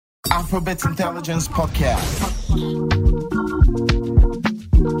Afrobeats Intelligence Podcast.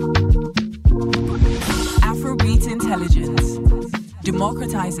 Afrobeats Intelligence,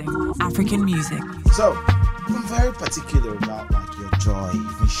 democratizing African music. So, I'm very particular about like your joy.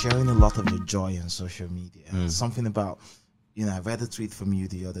 You've been sharing a lot of your joy on social media. Something about, I read a tweet from you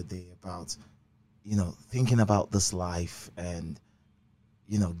the other day about, thinking about this life and,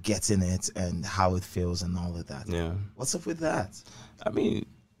 getting it and how it feels and all of that. Yeah. What's up with that? I mean,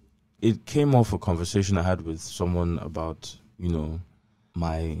 it came off a conversation I had with someone about,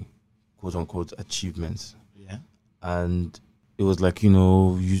 my quote unquote achievements. Yeah. And it was like, you've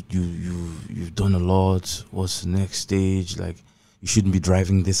done a lot. What's the next stage? Like, you shouldn't be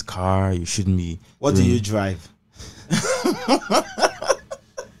driving this car. You shouldn't be. What do you drive?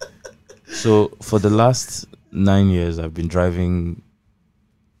 So for the last 9 years, I've been driving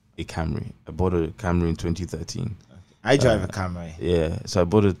a Camry. I bought a Camry in 2013. I drive a Camry. Yeah, so I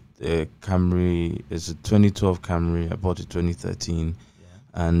bought a Camry. It's a 2012 Camry. I bought it 2013,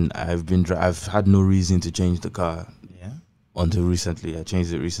 and I've had no reason to change the car. Yeah. Until recently, I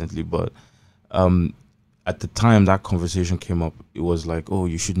changed it recently. But at the time that conversation came up, it was like, oh,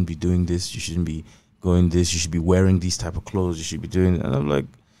 you shouldn't be doing this. You shouldn't be going this. You should be wearing these type of clothes. You should be doing it. And I'm like,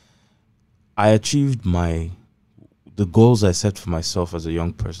 I achieved the goals I set for myself as a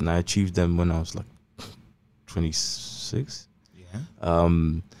young person. I achieved them when I was like 26. Yeah.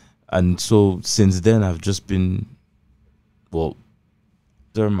 And so since then I've just been,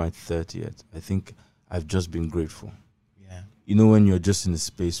 during my 30th, I think I've just been grateful. Yeah. When you're just in a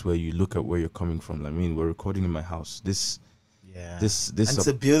space where you look at where you're coming from. I mean, we're recording in my house. This and it's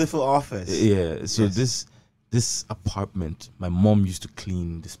a beautiful office. Yeah. So this apartment, my mom used to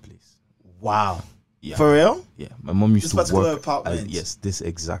clean this place. Wow. Yeah. For real? Yeah. My mom used This to particular work. apartment? Yes, this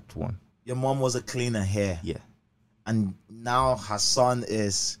exact one. Your mom was a cleaner here. Yeah. And now her son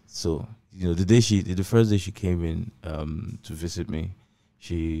is. So, the first day she came in to visit me,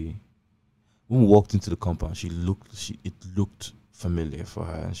 when we walked into the compound, it looked familiar for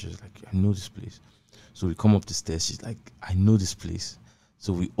her, and she was like, I know this place. So we come up the stairs, she's like, I know this place.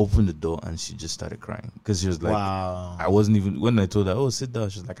 So we opened the door and she just started crying because she was like, wow. I wasn't even, when I told her, oh, sit down,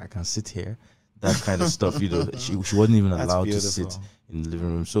 she's like, I can sit here. That kind of stuff, she wasn't even allowed to sit in the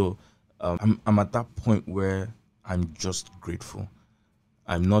living room. So I'm at that point where I'm just grateful.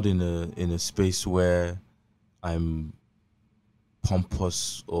 I'm not in a space where I'm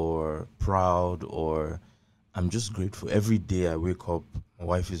pompous or proud, or I'm just grateful. Every day I wake up, my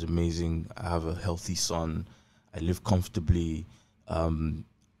wife is amazing. I have a healthy son. I live comfortably.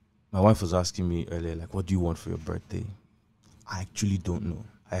 My wife was asking me earlier, like, what do you want for your birthday? I actually don't know.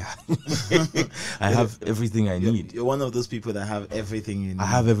 I have everything I need. You're one of those people that have everything you need. I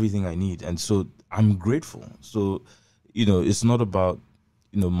have everything I need, and so I'm grateful. So, it's not about,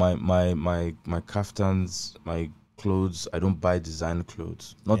 my kaftans, my clothes. I don't buy designer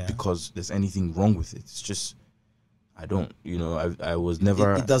clothes, not because there's anything wrong with it. It's just I don't. I was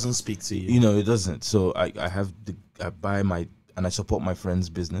never. It doesn't speak to you. It doesn't. So I buy and I support my friends'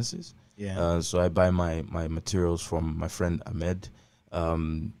 businesses. Yeah. So I buy my materials from my friend Ahmed.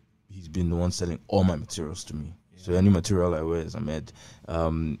 He's been the one selling all my materials to me. Yeah. So any material I wear is Ahmed.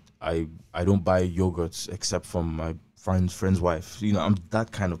 I don't buy yogurts except from my friend's wife. I'm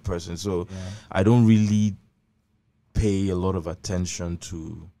that kind of person. So I don't really pay a lot of attention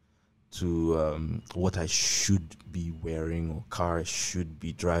to what I should be wearing or car I should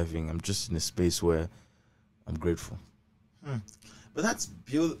be driving. I'm just in a space where I'm grateful. But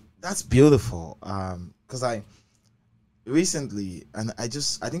that's beautiful. Because I recently, and I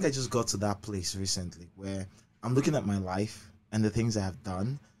think I just got to that place recently where I'm looking at my life and the things I have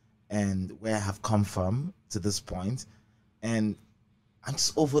done and where I have come from to this point, and I'm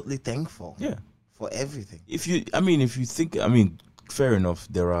just overtly thankful. Yeah. For everything. If you think, fair enough.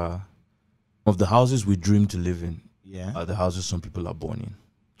 There are of the houses we dream to live in. Yeah. Are the houses some people are born in.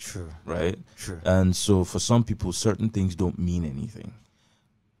 True. Right? True. And so for some people, certain things don't mean anything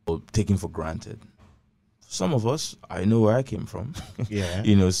or taken for granted. For some of us, I know where I came from.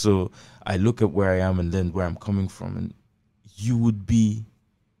 Yeah. So I look at where I am and then where I'm coming from, and you would be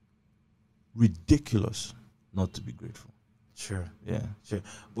ridiculous not to be grateful. Sure. Yeah. Sure.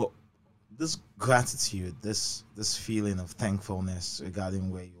 But this gratitude, this feeling of thankfulness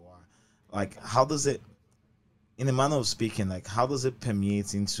regarding where you are, like, how does it, in a manner of speaking, like, how does it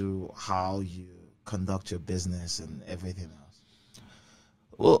permeate into how you conduct your business and everything else?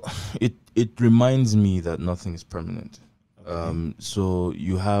 Well, it reminds me that nothing is permanent. Okay. So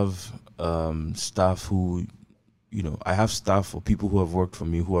you have staff who, I have staff or people who have worked for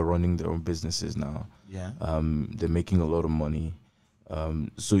me who are running their own businesses now. Yeah. They're making a lot of money.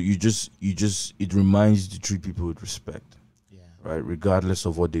 So it reminds you to treat people with respect, right? Regardless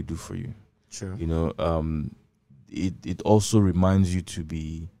of what they do for you. True. You know, it also reminds you to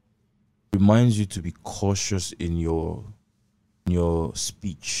be cautious in your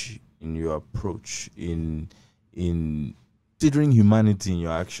speech, in your approach, in considering humanity in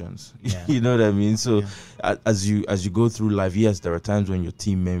your actions. You know what I mean? So as you go through life, yes, there are times when your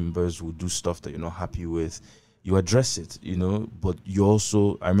team members will do stuff that you're not happy with. You address it, you know, but you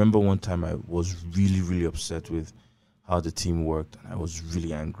also, I remember one time I was really, really upset with how the team worked, and I was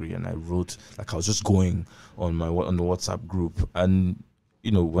really angry, and I wrote, like, I was just going on the WhatsApp group, and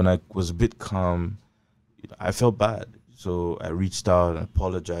you know, when I was a bit calm, I felt bad. So I reached out and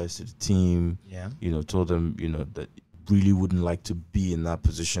apologized to the team. You know, told them, you know, that really wouldn't like to be in that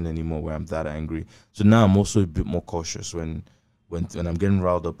position anymore where I'm that angry. So now I'm also a bit more cautious when I'm getting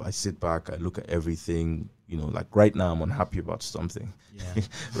riled up. I sit back, I look at everything. You know, like right now I'm unhappy about something,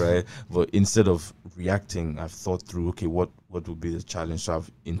 right? But instead of reacting, I've thought through, okay, what would be the challenge? So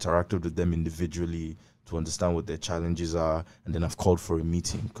I've interacted with them individually to understand what their challenges are, and then I've called for a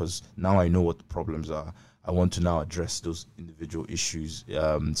meeting because now I know what the problems are. I want to now address those individual issues.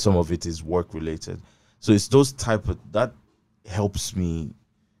 Some of it is work related. So it's those that helps me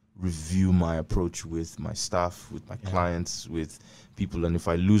review my approach with my staff, with my clients, with people. And if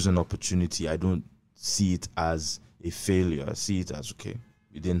I lose an opportunity, I don't see it as a failure. I see it as, okay,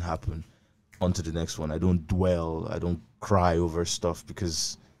 it didn't happen, on to the next one. I don't dwell, I don't cry over stuff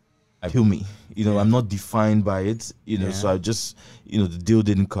because I kill me. You know, I'm not defined by it, you know, so I just, you know, the deal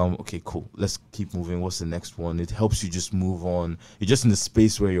didn't come. Okay, cool. Let's keep moving. What's the next one? It helps you just move on. You're just in the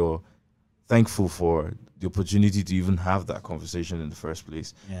space where you're thankful for the opportunity to even have that conversation in the first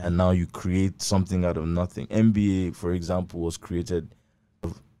place. And now you create something out of nothing. MBA, for example, was created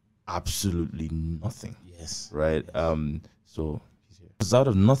of absolutely nothing. Right? So it was out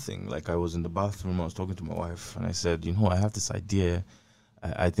of nothing. Like, I was in the bathroom, I was talking to my wife, and I said, you know, I have this idea.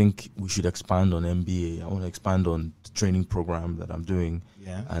 I think we should expand on MBA. I want to expand on the training program that I'm doing.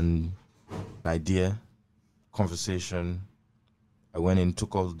 And an idea, conversation. I went in,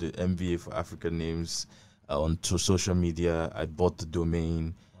 took all the MBA for African names onto social media. I bought the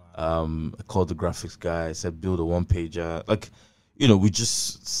domain. I called the graphics guy. I said, build a one-pager. Like, you know, we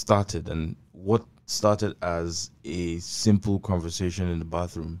just started. And what started as a simple conversation in the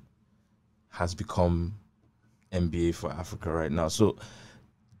bathroom has become MBA for Africa right now. So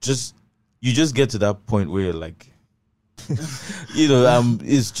you just get to that point where you're like, you know,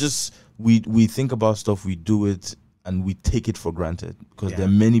 it's just, we think about stuff, we do it, and we take it for granted because there are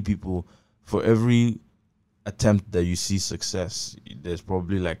many people. For every attempt that you see success, there's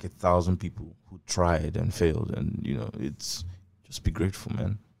probably like 1,000 people who tried and failed, and you know, it's just be grateful,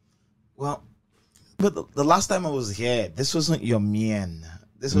 man. Well, but the last time I was here, this wasn't your mien.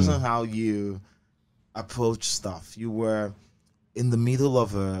 This wasn't how you approach stuff. You were in the middle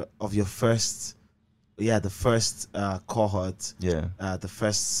of your first, the first cohort, the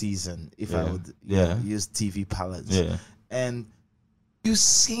first season, if I would use TV palettes, and you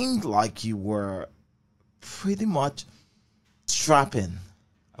seemed like you were pretty much strapping.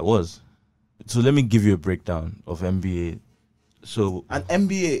 I was. So let me give you a breakdown of MBA. So an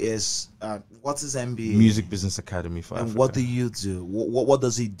MBA is what is MBA? Music Business Academy for Africa. And what do you do? What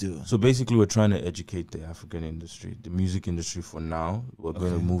does it do? So basically, we're trying to educate the African industry, the music industry for now. We're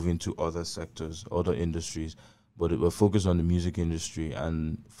going to move into other sectors, other industries, but we're focused on the music industry.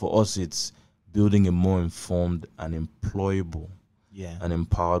 And for us, it's building a more informed and employable, and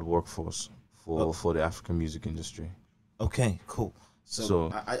empowered workforce for the African music industry. Okay, cool.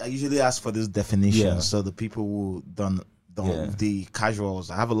 So I usually ask for this definition, so the people who don't the casuals.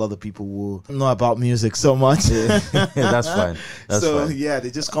 I have a lot of people who know about music so much. That's fine. That's fine.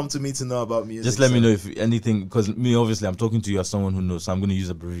 They just come to me to know about music. Just let me know if anything, because me, obviously, I'm talking to you as someone who knows, so I'm going to use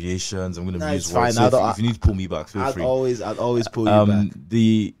abbreviations. I'm going to use words. So if you need to pull me back, feel free. I'd always pull you back.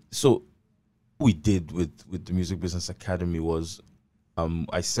 So what we did with the Music Business Academy was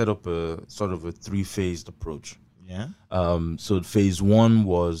I set up a sort of a 3-phased approach. So phase 1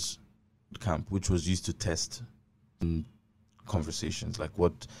 was camp, which was used to test conversations, like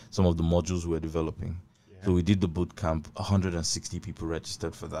what some of the modules we're developing. So we did the boot camp. 160 people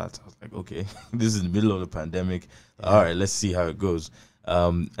registered for that. I was like, okay, this is in the middle of the pandemic. All right, let's see how it goes.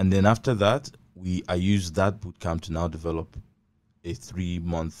 And then after that, I used that boot camp to now develop a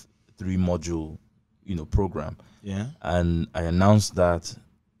 3-module, program. And I announced that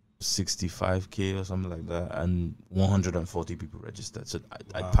 65K or something like that, and 140 people registered. So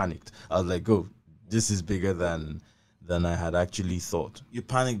I panicked. I was like, oh, this is bigger than I had actually thought. You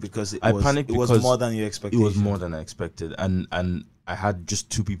panicked because it was more than you expected. It was more than I expected, and I had just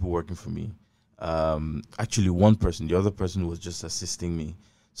 2 people working for me. Actually, one person. The other person was just assisting me.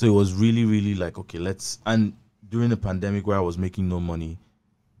 So it was really, really like, okay, and during the pandemic where I was making no money,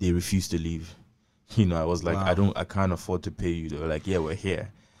 they refused to leave. You know, I was like, wow. I can't afford to pay you. They were like, yeah, we're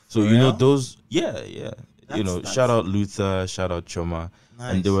here. So, you know, those, shout out Luther, shout out Choma.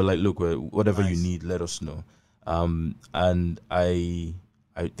 Nice. And they were like, look, whatever you need, let us know. And I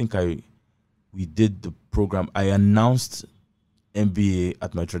think we did the program. I announced MBA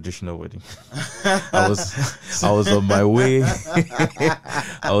at my traditional wedding. I was on my way.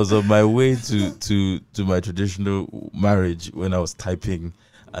 I was on my way to my traditional marriage when I was typing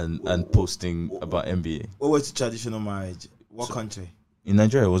and posting about MBA. What was the traditional marriage? What country? In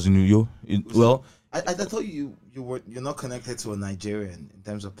Nigeria. It was in New York. I thought you're not connected to a Nigerian in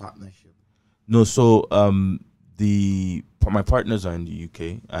terms of partnership. No, so my partners are in the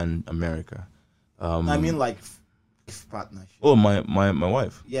UK and America. I mean, like partnership. Oh, my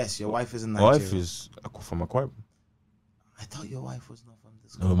wife. Yes, your wife is in Nigeria. My wife is from Akwa Ibom. I thought your wife was not from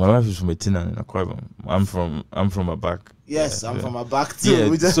this country. No, my wife is from Etina in Akwa Ibom. I'm from Abak. Yes, I'm from Abak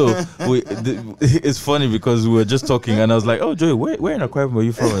too. Yeah, so it's funny because we were just talking and I was like, oh, Joey, where in Akwa Ibom are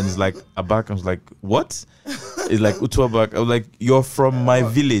you from? And it's like, Abak. I was like, what? It's like, Utu Abak. I was like, you're from my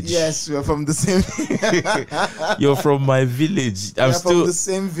village. Yes, we're from the same. You're from my village. I'm still from the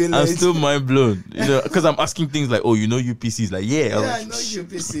same village. I'm still mind blown, you know, because I'm asking things like, oh, you know UPC? Is like, yeah. I know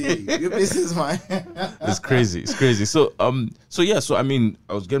UPC. UPC is mine. It's crazy. So I mean,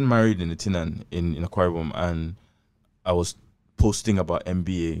 I was getting married in Etinan in Akwa Ibom, and I was posting about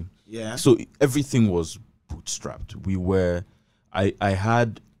MBA. Yeah. So everything was bootstrapped. I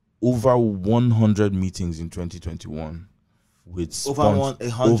had over 100 meetings in 2021 with over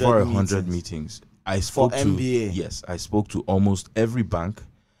 100 meetings. I spoke for to MBA. Yes, I spoke to almost every bank.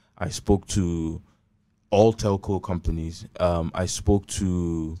 I spoke to all telco companies. I spoke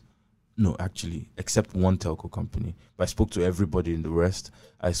to except one telco company. But I spoke to everybody in the rest.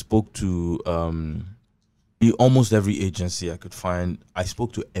 I spoke to almost every agency I could find. I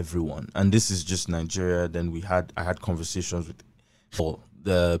spoke to everyone, and this is just Nigeria. Then I had conversations with all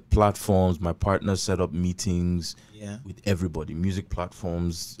the platforms. My partner set up meetings with everybody, music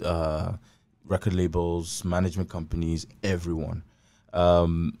platforms, record labels, management companies, everyone.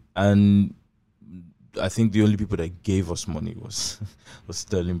 And I think the only people that gave us money was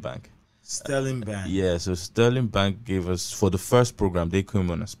Sterling Bank. Sterling Bank. Yeah, so Sterling Bank gave us, for the first program, they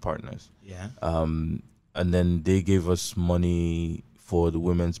came on as partners. Yeah. And then they gave us money for the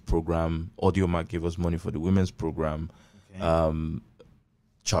women's program. Audiomack gave us money for the women's program. Okay.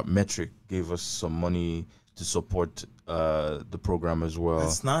 Chartmetric gave us some money to support the program as well.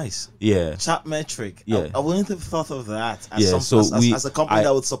 That's nice. Yeah. Chartmetric. Yeah. I wouldn't have thought of that as a company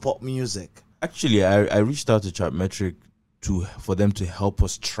that would support music. Actually, I reached out to Chartmetric for them to help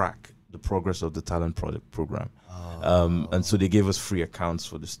us track the progress of the talent product program. And so they gave us free accounts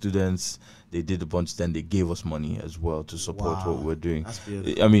for the students. They did a bunch, then they gave us money as well to support what we're doing. That's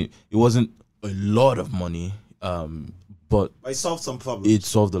beautiful. I mean, it wasn't a lot of money, but it solved some problems. It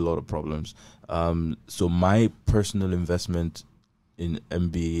solved a lot of problems. So my personal investment in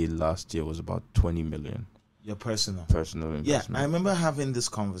MBA last year was about 20 million. Your personal investment. Yeah, I remember having this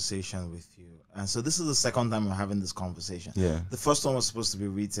conversation with you. And so this is the second time we're having this conversation. Yeah. The first one was supposed to be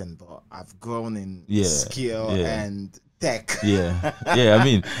written, but I've grown in skill and tech. Yeah. Yeah, I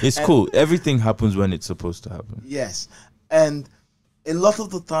mean, it's cool. Everything happens when it's supposed to happen. Yes. And a lot of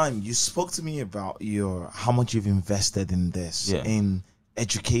the time you spoke to me about how much you've invested in this, in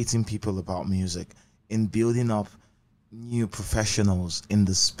educating people about music, in building up new professionals in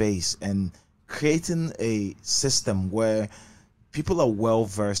the space, and creating a system where people are well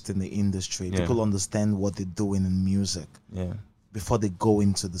versed in the industry. Yeah. People understand what they're doing in music before they go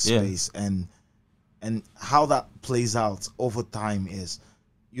into the space. And how that plays out over time is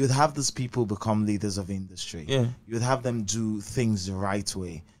you'd have these people become leaders of industry. Yeah. You'd have them do things the right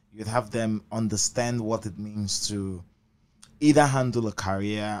way. You'd have them understand what it means to either handle a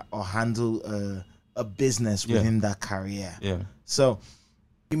career or handle a business within that career. Yeah. So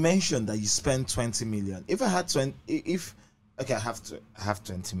you mentioned that you spent 20 million. If I had I have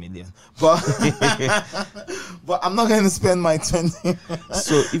 20 million, but but I'm not going to spend my 20.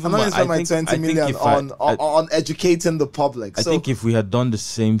 So even I'm not going to spend my 20 million on educating the public. I think if we had done the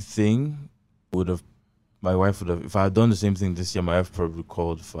same thing, my wife would have. If I had done the same thing this year, my wife probably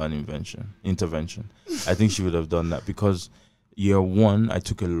called for an intervention. I think she would have done that because year one I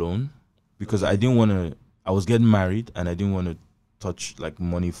took a loan because I didn't want to. I was getting married and I didn't want to touch like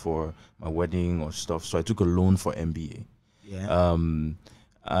money for my wedding or stuff. So I took a loan for MBA. Yeah.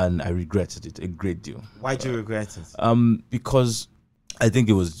 And I regretted it a great deal. Why do you regret it? Because I think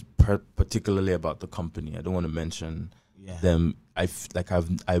it was particularly about the company. I don't want to mention them.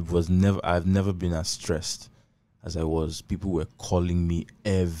 I've never been as stressed as I was. People were calling me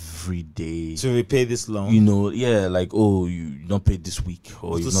every day to repay this loan. You know, like, oh, you not paid this week,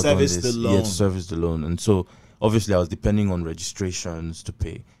 or you've not done this. The loan. Yeah, to service the loan. And so obviously I was depending on registrations to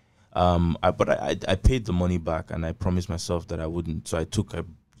pay. I paid the money back, and I promised myself that I wouldn't. So I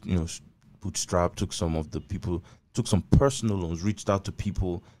bootstrap, took some personal loans, reached out to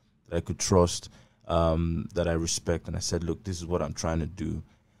people that I could trust, that I respect, and I said, look, this is what I'm trying to do.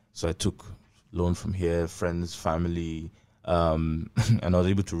 So I took loan from here, friends, family, and I was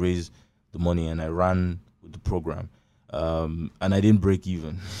able to raise the money, and I ran with the program. And I didn't break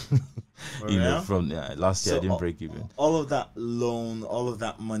even. From last year, I didn't break even. All of that loan, all of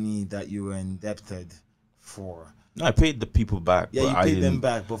that money that you were indebted for. No, I paid the people back. Yeah, you paid them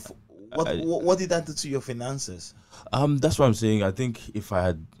back. But what did that do to your finances? That's what I'm saying. I think if I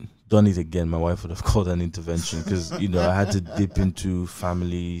had done it again, my wife would have called an intervention, because I had to dip into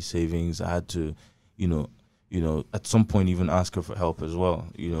family savings. I had to, at some point even ask her for help as well.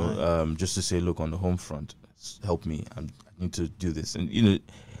 Just to say, look, on the home front, help me. I need to do this. And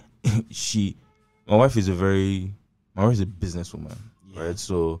my wife is a businesswoman, right?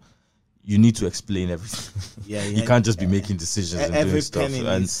 So you need to explain everything. You can't just be making decisions and doing stuff.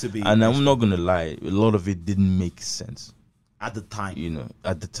 Needs to be. And I'm not gonna lie, a lot of it didn't make sense at the time.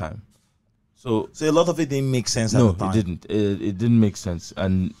 At the time. So a lot of it didn't make sense. No, at the time. It didn't. It didn't make sense.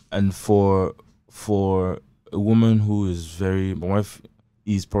 And for a woman who is my wife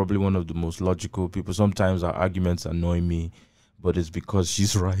is probably one of the most logical people. Sometimes our arguments annoy me, but it's because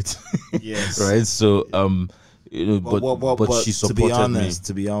she's right. Yes. Right. So but she supported me.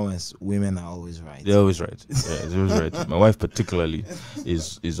 To be honest, women are always right. They're always right. Yeah, they're always right. My wife particularly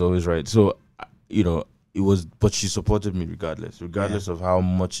is always right. So it was, but she supported me regardless of how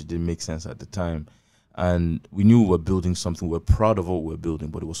much it didn't make sense at the time. And we knew we were building something. We're proud of what we're building,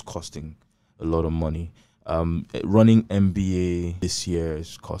 but it was costing a lot of money. Running MBA this year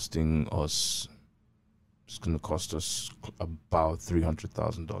is costing us. It's going to cost us about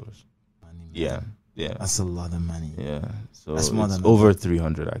 $300,000. Yeah. That's a lot of money. Yeah. So that's more than over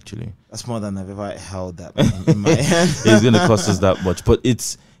 300 actually. That's more than I've ever held that in my hand. It's going to cost us that much, but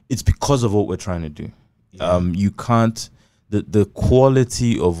it's because of what we're trying to do. Yeah. You can't. The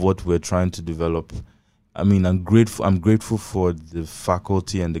quality of what we're trying to develop. I mean, I'm grateful for the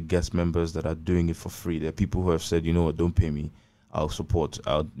faculty and the guest members that are doing it for free. There are people who have said, you know what, don't pay me. I'll support.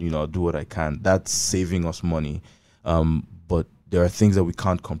 I'll do what I can. That's saving us money. But there are things that we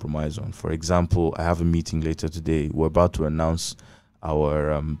can't compromise on. For example, I have a meeting later today. We're about to announce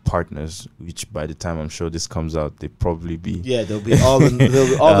our partners, which by the time I'm sure this comes out, they'll probably be they'll be all in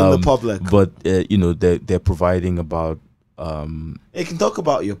the public. But they're providing about. You can talk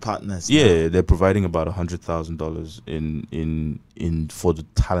about your partners. Yeah, they're providing about $100,000 in for the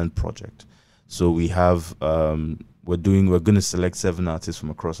talent project. So we have we're going to select 7 artists from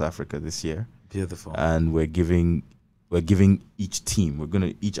across Africa this year. Beautiful. And we're giving each team.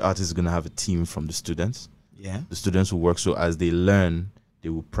 Each artist is gonna have a team from the students. Yeah. The students will work. So as they learn, they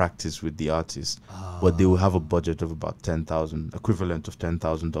will practice with the artist. But they will have a budget of about $10,000, equivalent of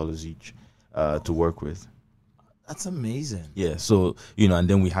 $10,000 each, to work with. That's amazing. Yeah. So and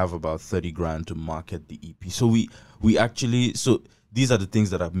then we have about $30,000 to market the EP. So we actually these are the things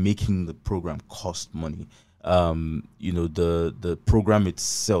that are making the program cost money. The program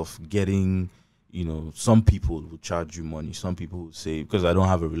itself getting. Some people will charge you money. Some people will say, because I don't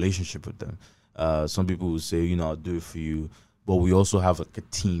have a relationship with them, some people will say, I'll do it for you. But we also have a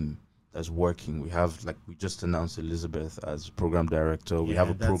team that's working. We have, we just announced Elizabeth as program director. We have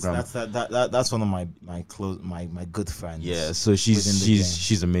a program. That's one of my good friends. Yeah, so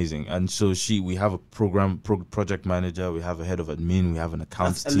she's amazing. And so we have a project manager. We have a head of admin. We have an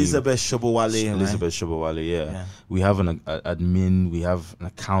accounts team. Elizabeth Shobowale. Yeah. We have an admin. We have an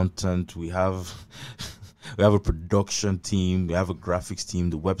accountant. We have a production team. We have a graphics team.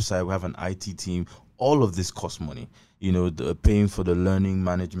 The website. We have an IT team. All of this costs money. Paying for the learning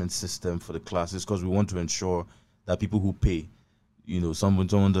management system for the classes, because we want to ensure that people who pay, someone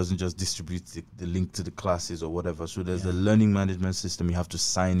doesn't just distribute the link to the classes or whatever. So there's a learning management system you have to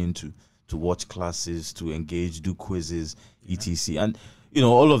sign into to watch classes, to engage, do quizzes, etc. And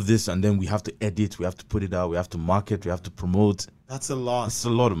all of this, and then we have to edit, we have to put it out, we have to market, we have to promote. That's a lot. It's a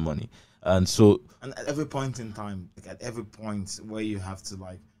lot of money. And at every point in time, at every point where you have to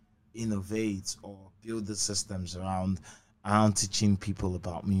innovate or build the systems around teaching people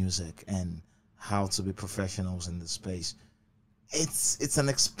about music and how to be professionals in the space, it's an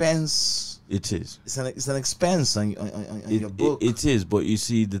expense. It is. It's an expense on your book. It is, but you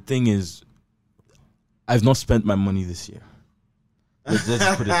see, the thing is, I've not spent my money this year. Let's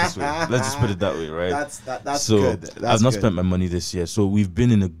just put it this way. Let's just put it that way, right? That's so good. I've not spent my money this year, so we've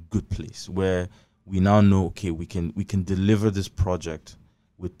been in a good place where we now know, okay, we can deliver this project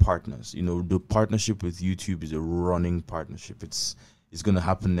with partners. You know, the partnership with YouTube is a running partnership. It's going to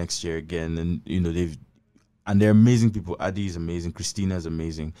happen next year again, and you know they're amazing people. Adi is amazing. Christina is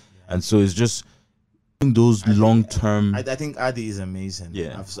amazing, and so it's just those long term. I think Adi is amazing.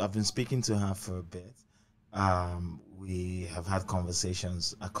 Yeah, I've been speaking to her for a bit. We have had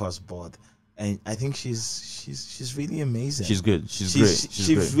conversations across board, and I think she's really amazing. She's good. She's great.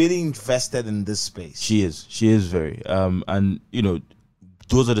 She's great. really invested in this space. She is very. And you know,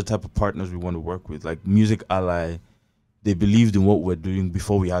 those are the type of partners we want to work with. Like Music Ally, they believed in what we're doing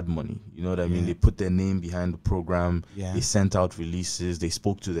before we had money. You know what I mean? They put their name behind the program. Yeah. They sent out releases. They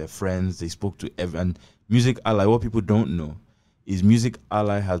spoke to their friends. They spoke to everyone. Music Ally, what people don't know is Music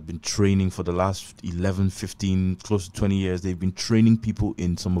Ally has been training for the last 11, 15, close to 20 years. They've been training people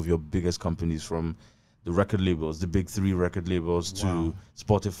in some of your biggest companies, from the record labels, the big 3 record labels, to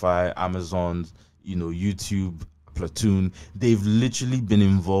Spotify, Amazon, you know, YouTube, Platoon. They've literally been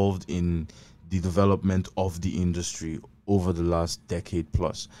involved in the development of the industry over the last decade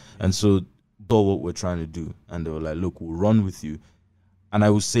plus. And so that's what we're trying to do. And they were like, look, we'll run with you. And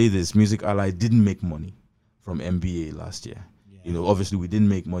I will say this, Music Ally didn't make money from MBA last year. You know, obviously we didn't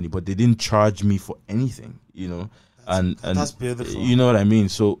make money, but they didn't charge me for anything, you know. And that's beautiful. You know what I mean?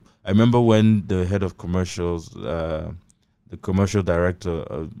 So I remember when the head of commercials, the commercial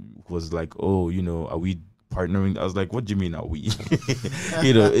director was like, oh, you know, are we partnering? I was like, what do you mean are we?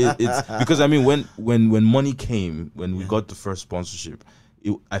 You know, it's because I mean, when money came, when we got the first sponsorship,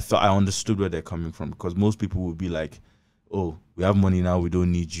 I thought I understood where they're coming from, because most people would be like, oh, we have money now, we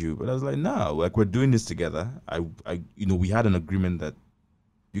don't need you. But I was like, nah, like, we're doing this together. You know, we had an agreement that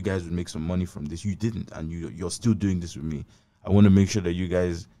you guys would make some money from this. You didn't, and you're still doing this with me. I want to make sure that you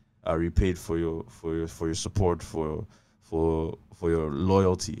guys are repaid for your support, for your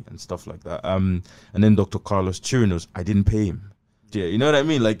loyalty and stuff like that. And then Dr. Carlos Chirinos, I didn't pay him. Yeah, you know what I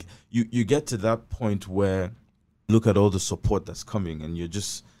mean? Like, you get to that point where you look at all the support that's coming, and you're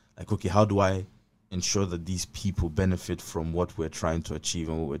just like, okay, how do I ensure that these people benefit from what we're trying to achieve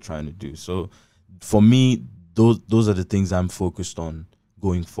and what we're trying to do? So for me, those are the things I'm focused on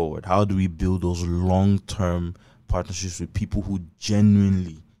going forward. How do we build those long-term partnerships with people who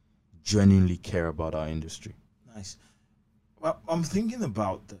genuinely care about our industry? Nice. Well, I'm thinking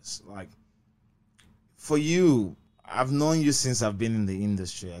about this. Like, for you, I've known you since I've been in the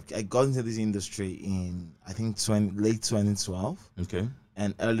industry. I got into this industry in, I think, late 2012. Okay.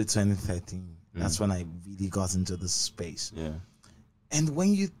 And early 2013. That's when I really got into this space. Yeah. And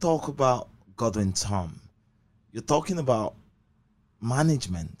when you talk about Godwin Tom, you're talking about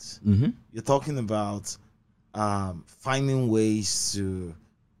management. You're talking about finding ways to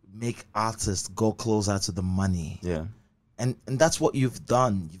make artists go closer to the money. Yeah. And that's what you've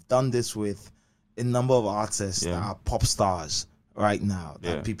done. You've done this with a number of artists that are pop stars right now.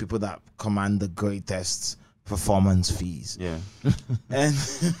 That people that command the greatest performance fees. Yeah.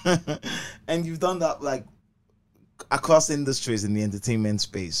 and you've done that like across industries in the entertainment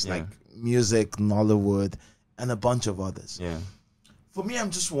space, like music, Nollywood, and a bunch of others. Yeah. For me, I'm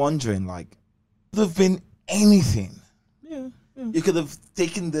just wondering, like, could have been anything. Yeah. You could have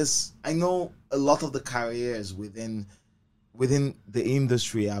taken this. I know a lot of the careers within the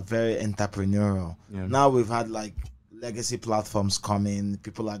industry are very entrepreneurial. Yeah. Now we've had like legacy platforms come in.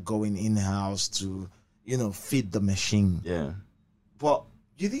 People are going in-house to, you know, feed the machine. Yeah. But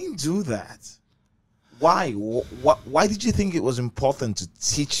you didn't do that. Why? Why did you think it was important to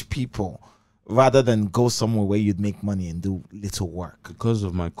teach people rather than go somewhere where you'd make money and do little work? Because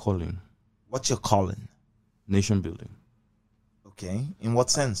of my calling. What's your calling? Nation building. Okay. In what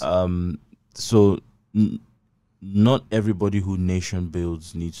sense? So not everybody who nation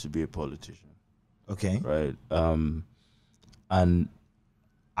builds needs to be a politician. Okay. Right. And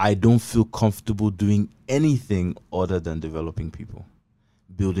I don't feel comfortable doing anything other than developing people,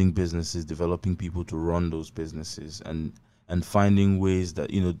 building businesses, developing people to run those businesses, and finding ways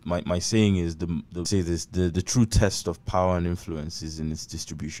that, you know, my saying is the true test of power and influence is in its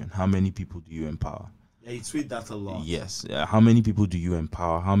distribution. How many people do you empower? Yeah, you tweet that a lot. Yes. How many people do you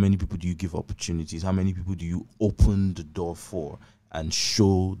empower? How many people do you give opportunities? How many people do you open the door for and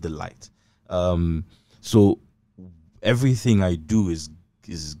show the light? So everything I do is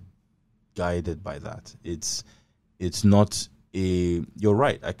guided by that. It's not a. You're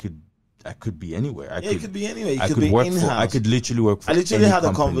right. I could could be anywhere. It could be anywhere. I could work in-house. I could literally work for. I literally had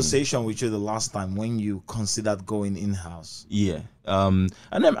company. a conversation with you the last time when you considered going in-house. Yeah. And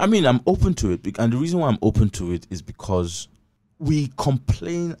I mean, I'm open to it, and the reason why I'm open to it is because we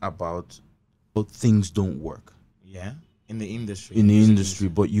complain about things don't work. Yeah. In the industry. In the industry,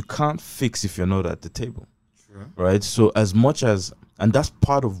 but you can't fix if you're not at the table. True. Right. So as much as, and that's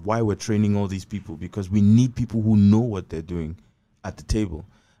part of why we're training all these people, because we need people who know what they're doing at the table.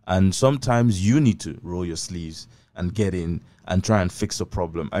 And sometimes you need to roll your sleeves and get in and try and fix a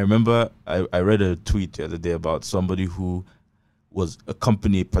problem. I remember I read a tweet the other day about somebody who was a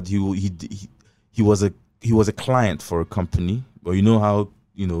company, but he was a client for a company. But you know how,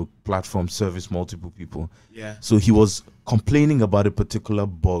 platforms service multiple people. Yeah. So he was complaining about a particular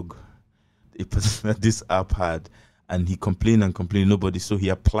bug that this app had, and he complained, nobody. So he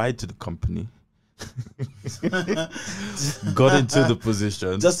applied to the company. Got into the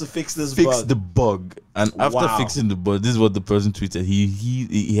position just to fix the bug, and after fixing the bug, this is what the person tweeted.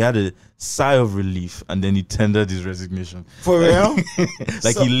 He had a sigh of relief, and then he tendered his resignation. For real?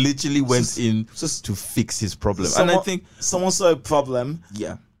 He literally went in to fix his problem. And I think someone saw a problem,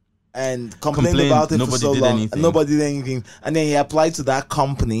 yeah, and complained about it for so long. Nobody did anything, and then he applied to that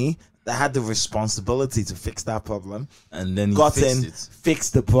company that had the responsibility to fix that problem, and then he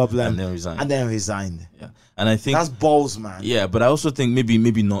fixed the problem, and then resigned. Yeah, and I think that's balls, man. Yeah, but I also think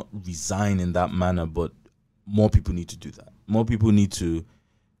maybe not resign in that manner, but more people need to do that. More people need to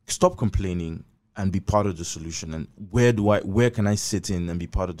stop complaining and be part of the solution. And where can I sit in and be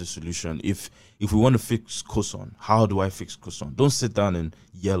part of the solution? If we want to fix Koson, how do I fix Koson? Don't sit down and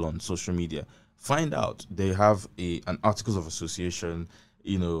yell on social media. Find out. They have an articles of association,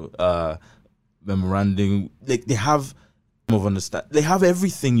 memorandum. They have they have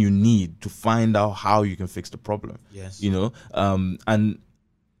everything you need to find out how you can fix the problem. Yes. And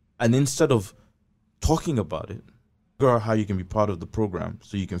instead of talking about it, figure out how you can be part of the program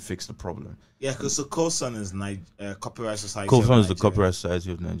so you can fix the problem. Yeah, because the COSON is Copyright Society. COSON is the Copyright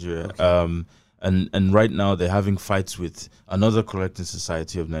Society of Nigeria. Okay. And right now they're having fights with another collecting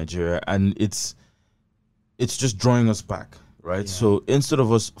society of Nigeria, and it's just drawing us back. Right. Yeah. So instead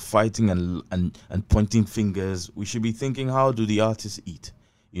of us fighting and pointing fingers, we should be thinking, how do the artists eat?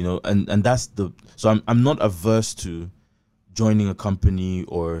 And that's so I'm not averse to joining a company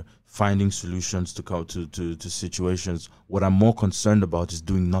or finding solutions to come to situations. What I'm more concerned about is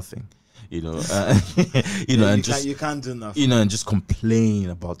doing nothing. You can't do nothing. And just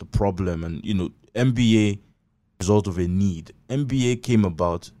complain about the problem. And MBA result of a need. MBA came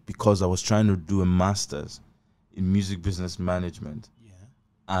about because I was trying to do a master's in music business management,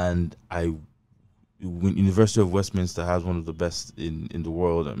 and University of Westminster has one of the best in the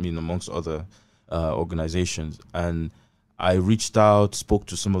world. I mean, amongst other organizations. And I reached out, spoke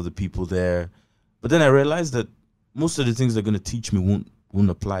to some of the people there, but then I realized that most of the things they're going to teach me won't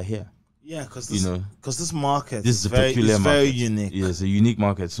apply here. Yeah, because this market, this is a peculiar market. Very unique. Yeah, it's a unique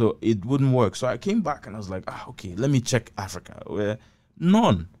market, so it wouldn't work. So I came back and I was like, okay, let me check Africa, where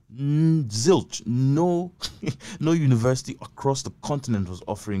none. Zilch, no university across the continent was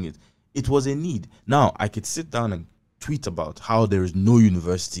offering it. It was a need. Now I could sit down and tweet about how there is no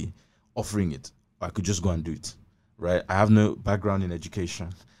university offering it, or I could just go and do it. Right? I have no background in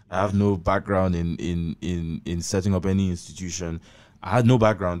education. I have no background in setting up any institution. I had no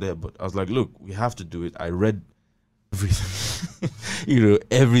background there, but I was like, look, we have to do it. I read everything,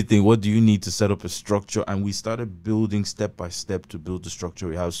 everything. What do you need to set up a structure? And we started building step by step to build the structure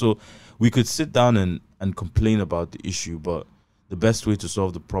we have. So we could sit down and complain about the issue, but the best way to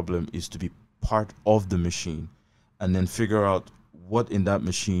solve the problem is to be part of the machine and then figure out what in that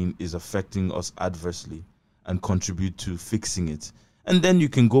machine is affecting us adversely and contribute to fixing it. And then you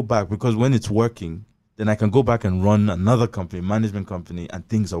can go back, because when it's working, then I can go back and run another company, management company, and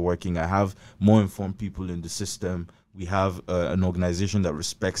things are working. I have more informed people in the system. We have an organization that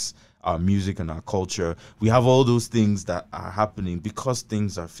respects our music and our culture. We have all those things that are happening because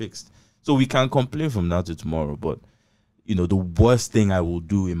things are fixed. So we can complain from now to tomorrow, but the worst thing I will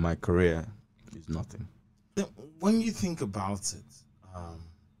do in my career is nothing. When you think about it,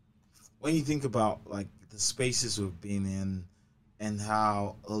 when you think about like the spaces we've been in and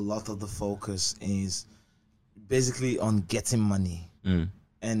how a lot of the focus is basically on getting money,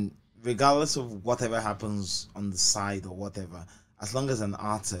 and regardless of whatever happens on the side or whatever, as long as an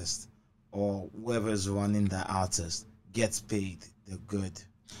artist or whoever is running that artist gets paid, they're good.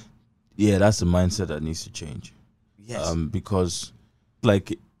 Yeah, that's a mindset that needs to change. Yes. Because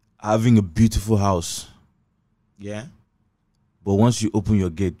like having a beautiful house. Yeah. But once you open your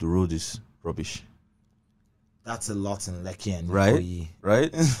gate, the road is rubbish. That's a lot in Lekki and right? Ikoyi.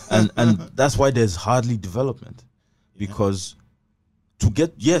 Right? and that's why there's hardly development. Because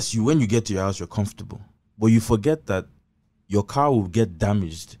when you get to your house, you're comfortable. But you forget that your car will get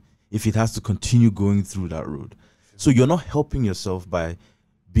damaged if it has to continue going through that road. So you're not helping yourself by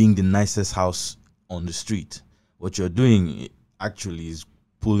being the nicest house on the street. What you're doing actually is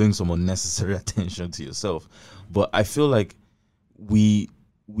pulling some unnecessary attention to yourself. But I feel like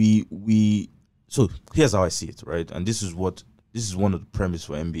so here's how I see it, right? And this is one of the premise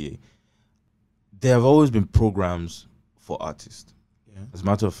for MBA. There have always been programs for artists. Yeah. As a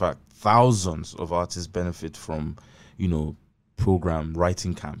matter of fact, thousands of artists benefit from, program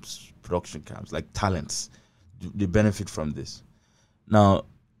writing camps, production camps, like talents. They benefit from this. Now,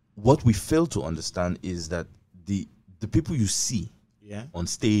 what we fail to understand is that the people you see on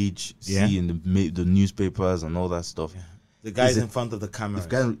stage, see in the newspapers and all that stuff. Yeah. The guys in front of the camera.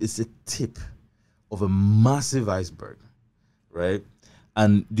 It's a tip of a massive iceberg, right?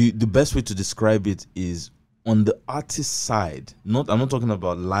 And the best way to describe it is on the artist side. I'm not talking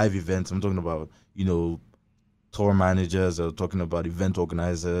about live events. I'm talking about, tour managers, or talking about event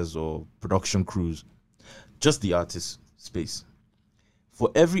organizers or production crews. Just the artist space.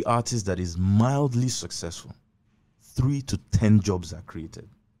 For every artist that is mildly successful, 3 to 10 jobs are created.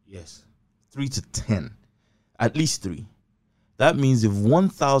 Yes. 3 to 10. At least 3. That means if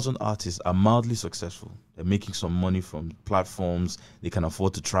 1,000 artists are mildly successful, they're making some money from platforms, they can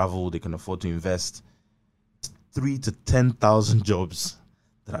afford to travel, they can afford to invest, 3 to 10,000 jobs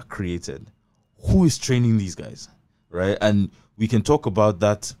that are created. Who is training these guys, right? And we can talk about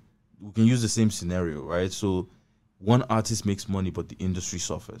that. We can use the same scenario, right? So one artist makes money, but the industry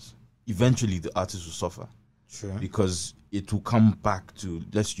suffers. Eventually, the artist will suffer. Sure. Because it will come back to,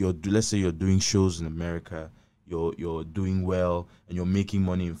 let's say you're doing shows in America, you're doing well, and you're making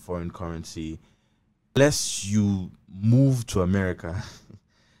money in foreign currency. Unless you move to America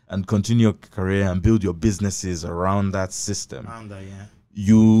and continue your career and build your businesses around that system,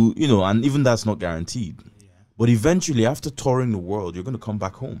 and even that's not guaranteed. Yeah. But eventually, after touring the world, you're going to come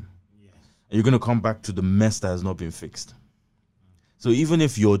back home. Yes. And you're going to come back to the mess that has not been fixed. So even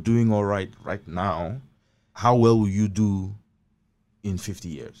if you're doing all right now, how well will you do in 50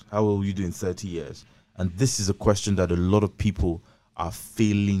 years? How well will you do in 30 years? And this is a question that a lot of people are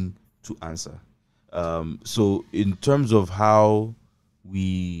failing to answer. So in terms of how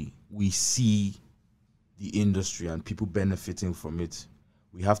we see the industry and people benefiting from it,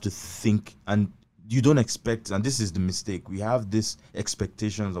 we have to think, and you don't expect, and this is the mistake, we have this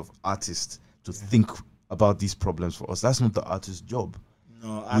expectations of artists to think about these problems for us. That's not the artist's job.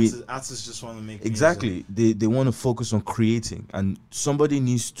 No, artists just want to make exactly music. They want to focus on creating, and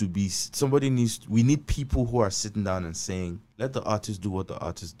we need people who are sitting down and saying, let the artist do what the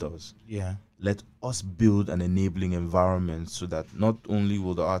artist does. Yeah. Let us build an enabling environment so that not only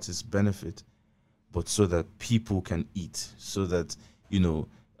will the artists benefit, but so that people can eat, so that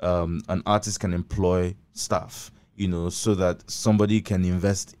an artist can employ staff, so that somebody can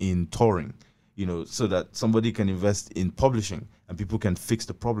invest in touring, so that somebody can invest in publishing, and people can fix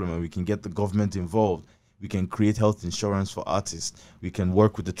the problem, and we can get the government involved. We can create health insurance for artists. We can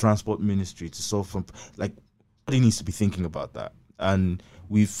work with the transport ministry to solve somebody needs to be thinking about that. And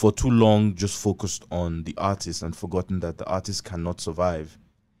we've for too long just focused on the artist and forgotten that the artist cannot survive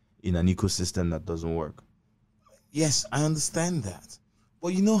in an ecosystem that doesn't work. Yes, I understand that. But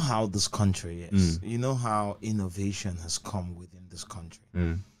you know how this country is. You know how innovation has come within this country.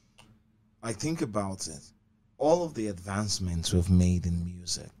 I think about it. All of the advancements we've made in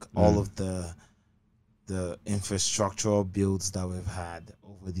music, all of the infrastructural builds that we've had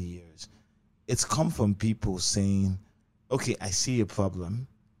over the years, it's come from people saying, okay, I see a problem,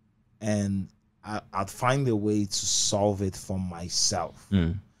 and I'd find a way to solve it for myself.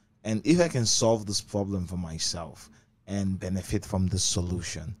 And if I can solve this problem for myself and benefit from the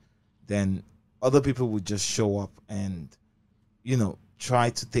solution, then other people would just show up and,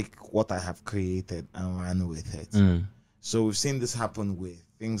 try to take what I have created and run with it. So we've seen this happen with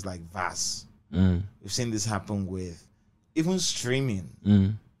things like VAS. We've seen this happen with even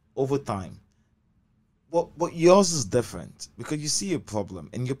streaming over time. But yours is different because you see a problem,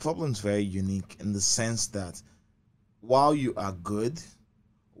 and your problem is very unique in the sense that while you are good,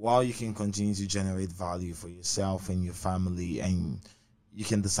 while you can continue to generate value for yourself and your family, and you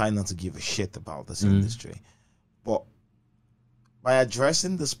can decide not to give a shit about this industry, but by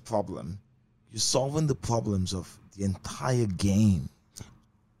addressing this problem, you're solving the problems of the entire game.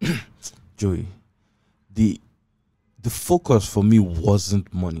 Joey, the focus for me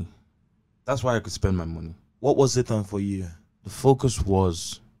wasn't money. That's why I could spend my money. What was it on for you? The focus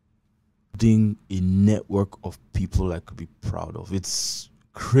was building a network of people I could be proud of. It's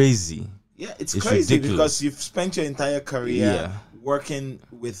crazy. Yeah, it's crazy ridiculous. because you've spent your entire career working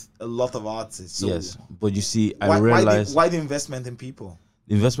with a lot of artists. So yes, but you see, I realized why the investment in people?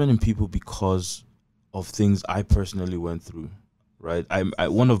 The investment in people because of things I personally went through. Right,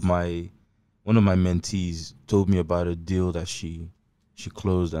 one of my mentees told me about a deal that she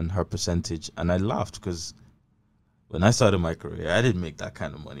closed and her percentage, and I laughed because when I started my career, I didn't make that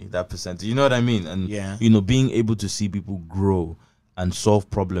kind of money, that percentage. You know what I mean? And you know, being able to see people grow and solve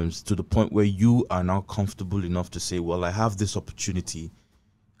problems to the point where you are now comfortable enough to say, well, I have this opportunity,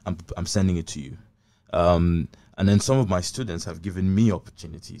 I'm sending it to you. And then some of my students have given me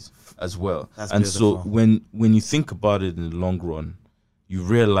opportunities as well. That's and beautiful. So when you think about it in the long run, you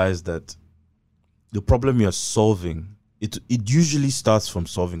realize that the problem you're solving, it usually starts from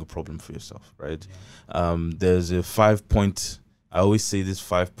solving a problem for yourself, right? There's a 5-point, I always say this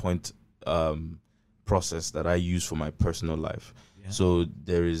 5-point process that I use for my personal life. So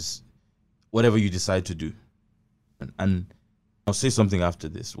there is whatever you decide to do. And I'll say something after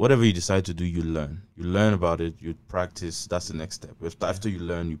this. Whatever you decide to do, you learn. You learn about it, you practice. That's the next step. After you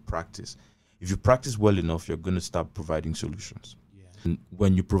learn, you practice. If you practice well enough, you're going to start providing solutions. And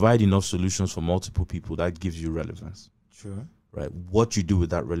when you provide enough solutions for multiple people, that gives you relevance. True. Right? What you do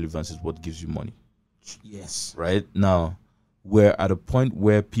with that relevance is what gives you money. Yes. Right? Now, we're at a point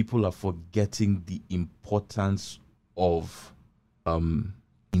where people are forgetting the importance of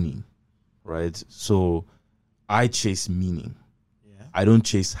meaning. Right? So I chase meaning. I don't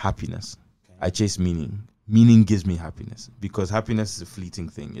chase happiness. I chase meaning. Meaning gives me happiness because happiness is a fleeting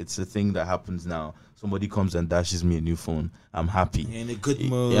thing. It's a thing that happens now. Somebody comes and dashes me a new phone. I'm happy. You're in a good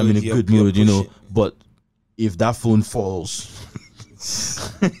mood. I'm in a good mood, you know. But if that phone falls,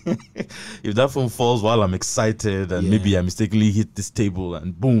 if that phone falls while I'm excited and maybe I mistakenly hit this table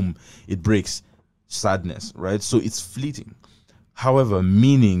and boom, it breaks, sadness, right? So it's fleeting. However,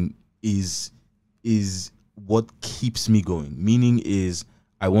 meaning is what keeps me going. Meaning is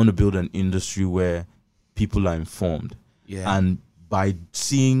I want to build an industry where people are informed. And by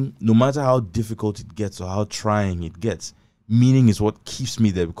seeing, no matter how difficult it gets or how trying it gets, meaning is what keeps me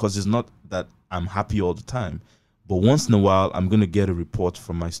there, because it's not that I'm happy all the time. But once in a while, I'm going to get a report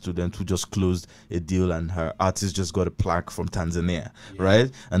from my student who just closed a deal and her artist just got a plaque from Tanzania, right?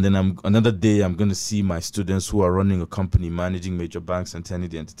 And then another day, I'm going to see my students who are running a company, managing major banks and Tenny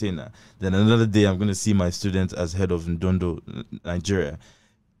the Entertainer. Then another day, I'm going to see my student as head of Ndondo, Nigeria.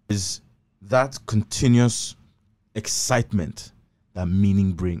 Is that continuous excitement that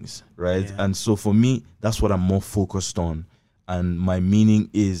meaning brings, right? And so for me, that's what I'm more focused on. And my meaning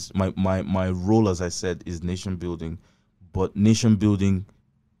is, my role, as I said, is nation building, but nation building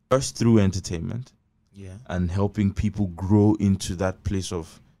first through entertainment and helping people grow into that place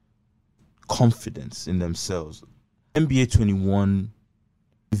of confidence in themselves. NBA 21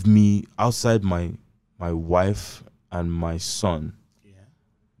 gave me, outside my wife and my son,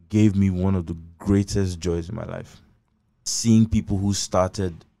 gave me one of the greatest joys in my life. Seeing people who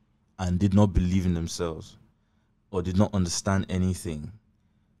started and did not believe in themselves or did not understand anything,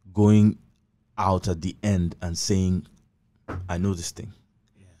 going out at the end and saying, I know this thing.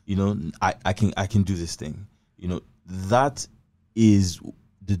 You know, I can do this thing. You know, that is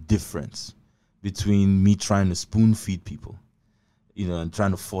the difference between me trying to spoon feed people, you know, and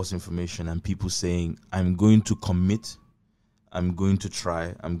trying to force information, and people saying, I'm going to commit, I'm going to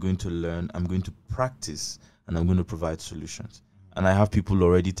try, I'm going to learn, I'm going to practice, and I'm going to provide solutions. And I have people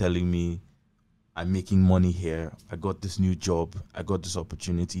already telling me, I'm making money here, I got this new job, I got this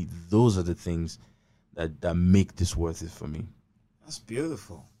opportunity. Those are the things that make this worth it for me. That's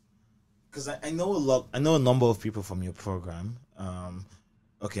beautiful. Because I know a number of people from your program.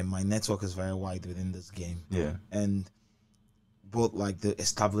 Okay, my network is very wide within this game. Yeah. And both like the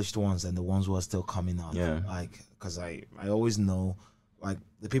established ones and the ones who are still coming up. Yeah. Like, because I always know, like,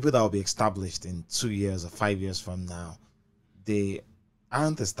 the people that will be established in 2 years or 5 years from now, they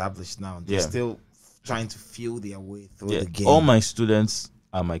aren't established now. They're still trying to feel their way through the game. All my students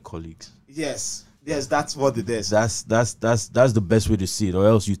are my colleagues. Yes, that's what it is. That's the best way to see it, or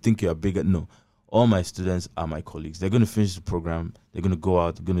else you think you're bigger. No, all my students are my colleagues. They're going to finish the program. They're going to go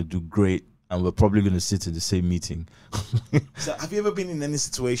out. They're going to do great. And we're probably going to sit in the same meeting. So have you ever been in any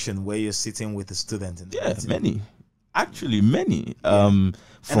situation where you're sitting with a student in the meeting? Many. Actually, many. From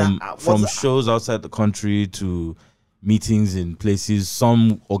shows outside the country to meetings in places,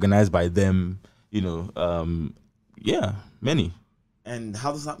 some organized by them, you know. Many. And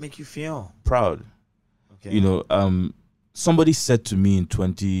how does that make you feel? Proud. Okay. You know, somebody said to me in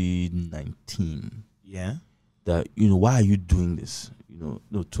 2019 that, you know, why are you doing this? no,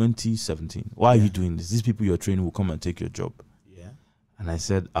 2017. Why are you doing this? These people you're training will come and take your job. Yeah. And I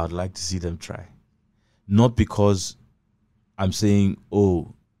said, I'd like to see them try. Not because I'm saying,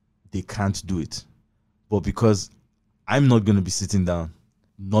 oh, they can't do it, but because I'm not going to be sitting down,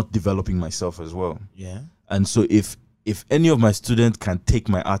 not developing myself as well. Yeah. And so if any of my students can take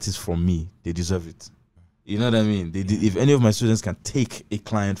my artist from me, they deserve it. You know what I mean? If any of my students can take a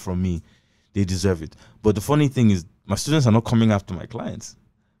client from me, they deserve it. But the funny thing is, my students are not coming after my clients.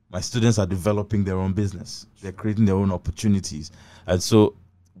 My students are developing their own business. They're creating their own opportunities. And so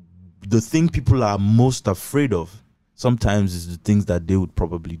the thing people are most afraid of sometimes is the things that they would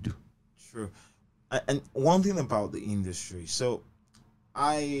probably do. True. And one thing about the industry, so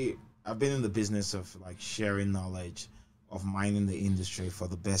I've been in the business of like sharing knowledge, of mining the industry for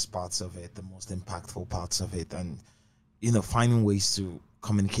the best parts of it, the most impactful parts of it, and finding ways to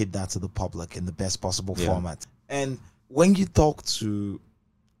communicate that to the public in the best possible format. And when you talk to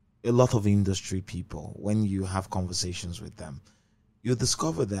a lot of industry people, when you have conversations with them, you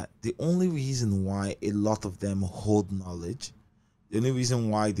discover that the only reason why a lot of them hold knowledge, the only reason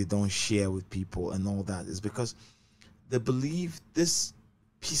why they don't share with people and all that, is because they believe this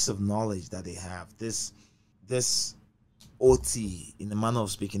piece of knowledge that they have, this OT, in the manner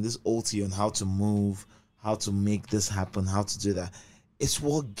of speaking, this OT on how to move, how to make this happen, how to do that, it's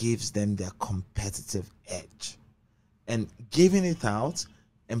what gives them their competitive edge. And giving it out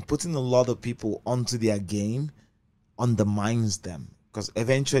and putting a lot of people onto their game undermines them, because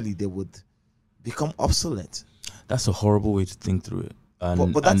eventually they would become obsolete. That's a horrible way to think through it.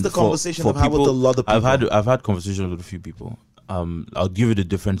 But that's the conversation I've had with a lot of people. I've had conversations with a few people. I'll give you the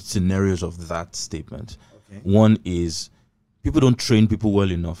different scenarios of that statement. Okay. One is, people don't train people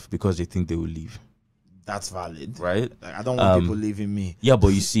well enough because they think they will leave. That's valid, right? Like, I don't want people leaving me. Yeah, but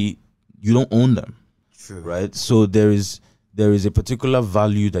you see, you don't own them. True. Right? So there is a particular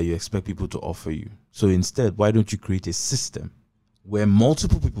value that you expect people to offer you. So instead, why don't you create a system where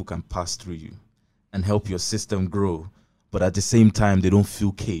multiple people can pass through you and help your system grow, but at the same time, they don't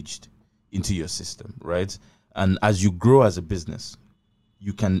feel caged into your system, right? And as you grow as a business,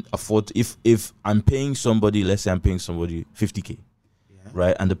 you can afford, if I'm paying somebody, let's say I'm paying somebody 50K,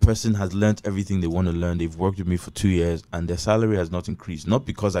 right? And the person has learned everything they want to learn. They've worked with me for 2 years and their salary has not increased. Not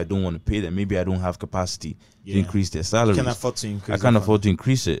because I don't want to pay them. Maybe I don't have capacity to increase their salary. You can afford to increase I can't afford to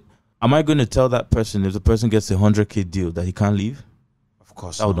increase it. Am I going to tell that person, if the person gets a 100K deal, that he can't leave? Of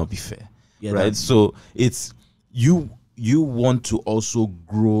course that would not be fair, right? So it's you want to also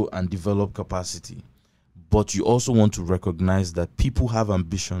grow and develop capacity, but you also want to recognize that people have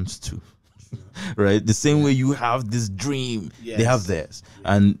ambitions too. Right? The same way you have this dream, they have theirs.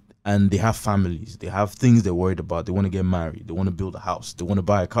 And they have families. They have things they're worried about. They want to get married. They want to build a house. They want to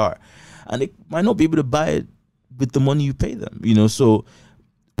buy a car. And they might not be able to buy it with the money you pay them. So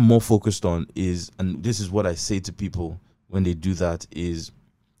I'm more focused on is, and this is what I say to people when they do that, is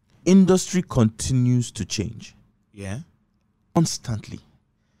industry continues to change. Yeah. Constantly.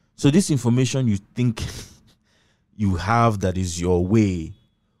 So this information you think you have that is your way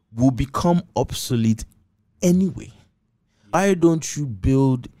will become obsolete anyway. Why don't you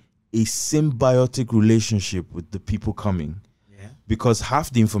build a symbiotic relationship with the people coming? Yeah. Because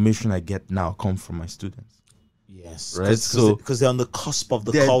half the information I get now comes from my students. Yes. Right? Because they're on the cusp of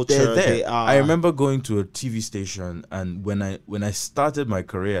the culture. They are. I remember going to a TV station, and when I started my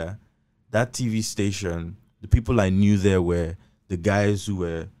career, that TV station, the people I knew there were the guys who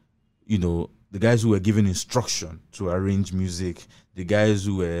were, the guys who were given instruction to arrange music, the guys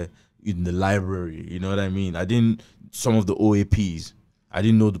who were in the library, you know what I mean? Some of the OAPs, I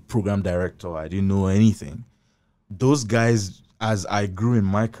didn't know the program director, I didn't know anything. Those guys, as I grew in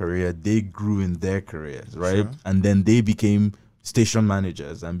my career, they grew in their careers, right? Sure. And then they became station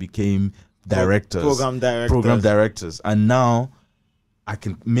managers and became directors, program directors. And now I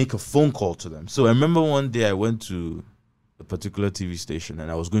can make a phone call to them. So I remember one day I went to a particular TV station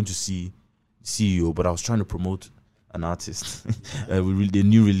and I was going to see CEO, but I was trying to promote an artist, the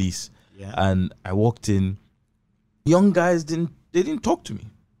new release. Yeah. And I walked in, young guys didn't talk to me.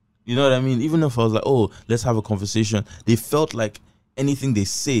 You know what I mean? Even if I was like, oh, let's have a conversation, they felt like anything they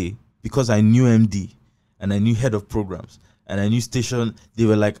say, because I knew MD and I knew head of programs and I knew station, they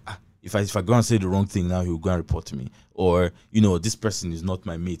were like, if I go and say the wrong thing now, he'll go and report to me. Or, this person is not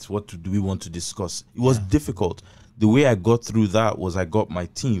my mate. What do we want to discuss? It was difficult. The way I got through that was I got my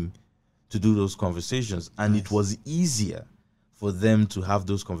team to do those conversations. And it was easier for them to have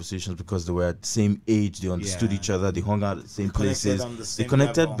those conversations because they were at the same age, they understood each other, they hung out at the same places, they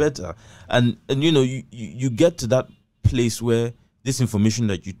connected better. And you get to that place where this information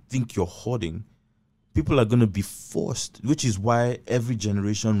that you think you're hoarding people are going to be forced, which is why every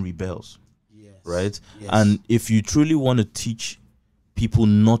generation rebels. Yes. Right? Yes. And if you truly want to teach people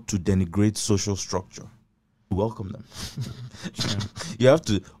not to denigrate social structure, welcome them. You have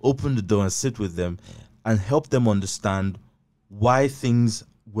to open the door and sit with them and help them understand why things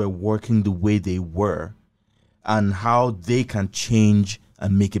were working the way they were and how they can change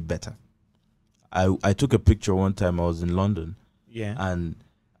and make it better. I took a picture one time. I was in London, and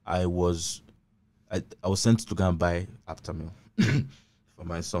I was sent to go and buy Aptamil for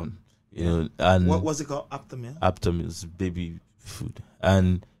my son. You know, and what was it called? Aptamil? Aptamil is baby food.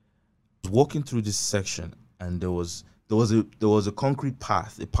 And I was walking through this section, and there was a concrete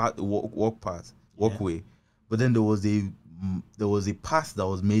path, walkway, but then there was a path that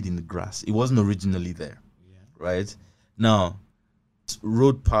was made in the grass. It wasn't originally there, right? Now,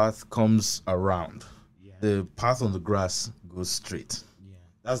 road path comes around. The path on the grass goes straight.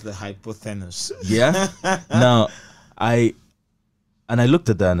 That's the hypotenuse. Yeah. Now, I looked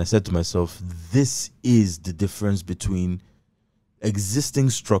at that and I said to myself, this is the difference between existing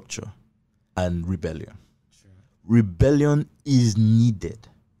structure and rebellion. Sure. Rebellion is needed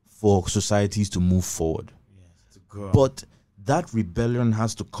for societies to move forward. To grow. But that rebellion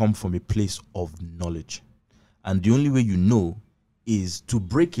has to come from a place of knowledge. And the only way you know is to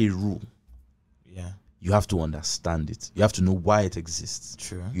break a rule. You have to understand it. You have to know why it exists.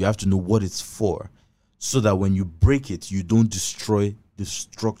 True. You have to know what it's for, so that when you break it, you don't destroy the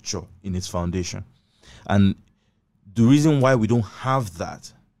structure in its foundation. And the reason why we don't have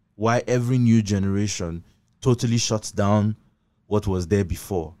that, why every new generation totally shuts down what was there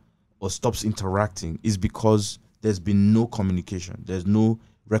before or stops interacting, is because there's been no communication. There's no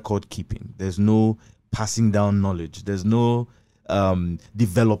record keeping. There's no passing down knowledge. There's no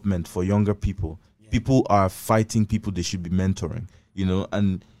development for younger people. People are fighting people they should be mentoring, you know,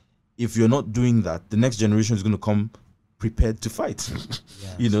 and if you're not doing that, the next generation is going to come prepared to fight,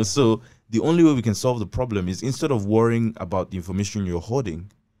 you know. So the only way we can solve the problem is, instead of worrying about the information you're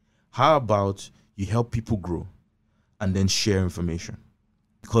hoarding, how about you help people grow and then share information?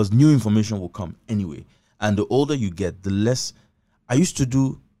 Because new information will come anyway. And the older you get, the less. I used to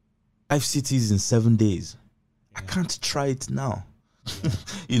do 5 cities in 7 days. I can't try it now.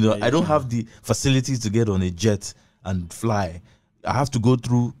 You know, I don't have the facilities to get on a jet and fly. I have to go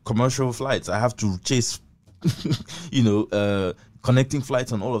through commercial flights. I have to chase, you know, connecting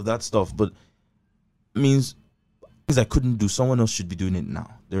flights and all of that stuff. But it means things I couldn't do, someone else should be doing it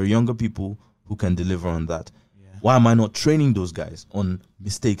now. There are younger people who can deliver on that. Why am I not training those guys on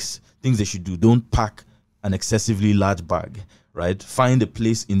mistakes, things they should do? Don't pack an excessively large bag. Right? Find a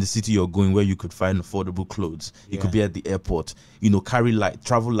place in the city you're going where you could find affordable clothes. It could be at the airport. You know, carry light,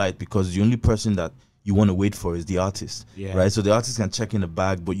 travel light, because the only person that you want to wait for is the artist. Right? So the artist can check in a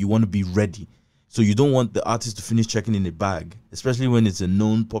bag, but you want to be ready. So you don't want the artist to finish checking in a bag, especially when it's a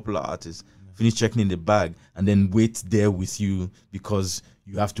known popular artist. Finish checking in the bag and then wait there with you because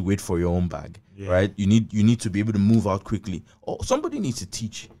you have to wait for your own bag. Right? You need to be able to move out quickly. Or somebody needs to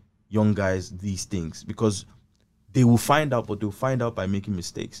teach young guys these things, because they will find out, but they'll find out by making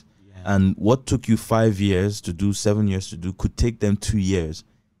mistakes. And what took you 5 years to do, 7 years to do, could take them 2 years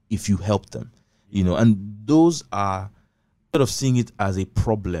if you help them. You know, and those are, instead of seeing it as a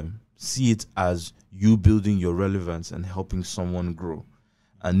problem, see it as you building your relevance and helping someone grow.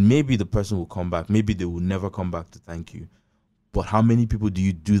 And maybe the person will come back. Maybe they will never come back to thank you. But how many people do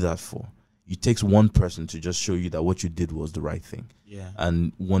you do that for? It takes one person to just show you that what you did was the right thing.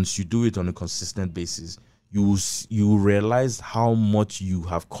 And once you do it on a consistent basis, you realize how much you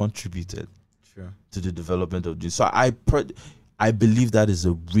have contributed to the development of this. So I believe that is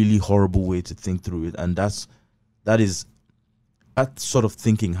a really horrible way to think through it, and that sort of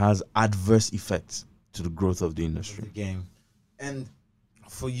thinking has adverse effects to the growth of the industry. The game. And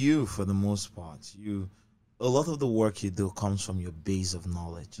for you, for the most part, a lot of the work you do comes from your base of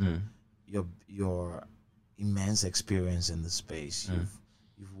knowledge, your immense experience in the space.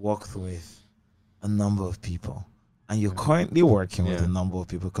 You've worked with a number of people, and you're currently working with a number of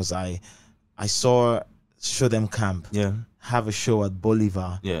people, because I saw Dem Camp have a show at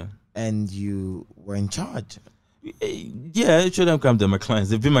Bolivar, and you were in charge. Dem Camp, they're my clients.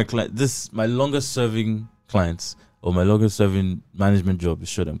 They've been my client. My longest serving clients, or my longest serving management job,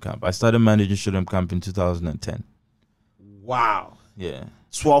 is Dem Camp. I started managing Dem Camp in 2010. Wow.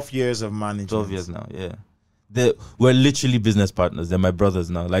 12 years of management. 12 years now. We're literally business partners. They're my brothers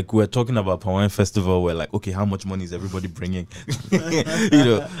now. Like, we're talking about Hawaiian Festival. We're like, okay, how much money is everybody bringing? You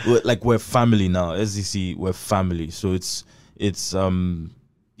know, we're family now. As you see, we're family. So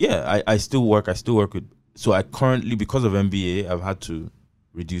I still work with. So I currently, because of MBA, I've had to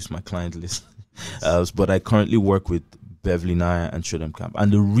reduce my client list. But I currently work with Beverly Naya and Dem Camp.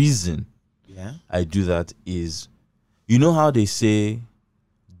 And the reason I do that is, you know how they say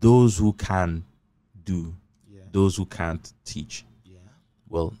those who can do, those who can't teach.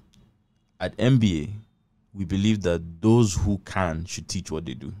 Well, at MBA, we believe that those who can should teach what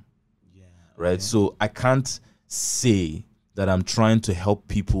they do. Right? So I can't say that I'm trying to help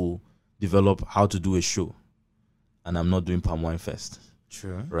people develop how to do a show and I'm not doing Palm Wine Fest.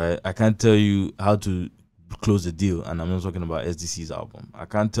 True. Right? I can't tell you how to close a deal and I'm not talking about SDC's album. I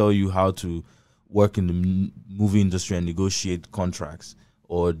can't tell you how to work in the movie industry and negotiate contracts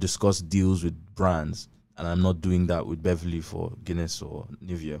or discuss deals with brands, and I'm not doing that with Beverly for Guinness or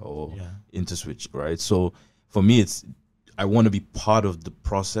Nivea or Interswitch, right? So for me, I want to be part of the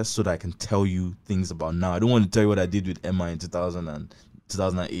process so that I can tell you things about now. I don't want to tell you what I did with MI in 2008,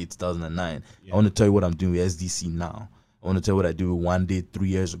 2009. I want to tell you what I'm doing with SDC now. I want to tell you what I did with Wande 3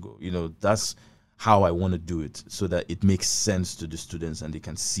 years ago. You know, that's how I want to do it so that it makes sense to the students and they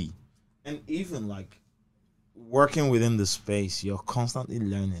can see. And even like working within the space, you're constantly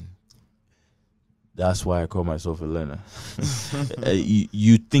learning. That's why I call myself a learner.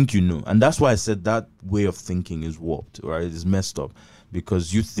 You think you know. And that's why I said that way of thinking is warped, right? It's messed up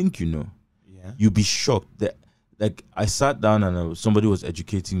because you think you know. You'd be shocked that, like, I sat down and somebody was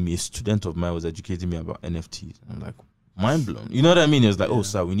educating me, a student of mine was educating me about NFTs. I'm like, mind blown. You know what I mean? It was like, oh,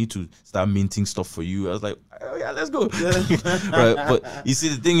 sir, we need to start minting stuff for you. I was like, oh, yeah, let's go. Right? But you see,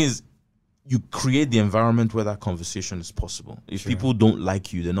 the thing is, you create the environment where that conversation is possible. If people don't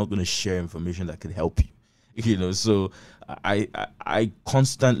like you, they're not going to share information that could help you. You know, so I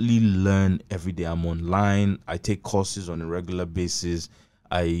constantly learn every day. I'm online. I take courses on a regular basis.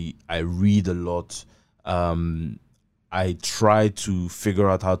 I read a lot. I try to figure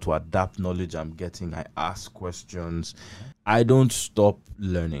out how to adapt knowledge I'm getting. I ask questions. I don't stop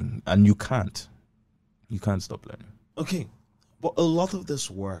learning, and you can't. You can't stop learning. Okay. But a lot of this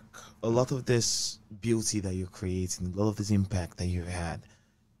work, a lot of this beauty that you're creating, a lot of this impact that you've had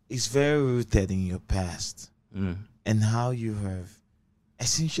is very rooted in your past and how you have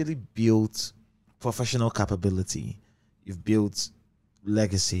essentially built professional capability. You've built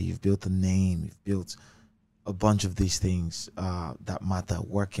legacy, you've built a name, you've built a bunch of these things that matter,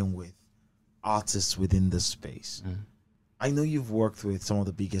 working with artists within this space. I know you've worked with some of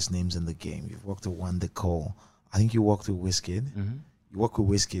the biggest names in the game. You've worked with Wande Coal. I think you worked with Wizkid. You worked with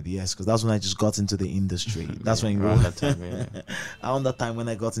Wizkid, yes, because that's when I just got into the industry. That's when you around that time, around that time when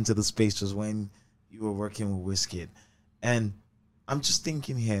I got into the space was when you were working with Wizkid. And I'm just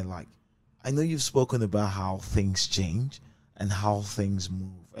thinking here, like, I know you've spoken about how things change and how things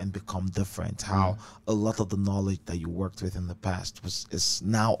move and become different, how a lot of the knowledge that you worked with in the past is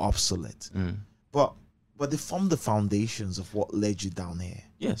now obsolete. But they form the foundations of what led you down here.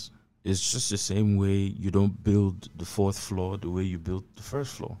 Yes. It's just the same way you don't build the fourth floor the way you built the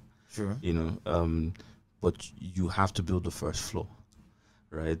first floor. Sure. You know, but you have to build the first floor,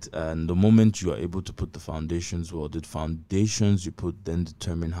 right? And the moment you are able to put the foundations, well, the foundations you put then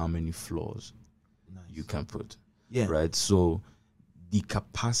determine how many floors you can put. Yeah. Right? So the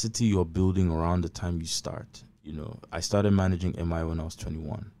capacity you're building around the time you start, you know, I started managing MI when I was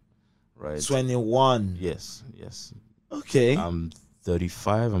 21, right? 21? Yes. Okay.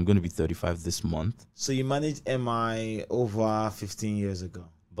 35. I'm going to be 35 this month. So you managed MI over 15 years ago?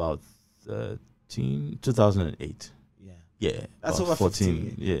 About 2008. Yeah. That's over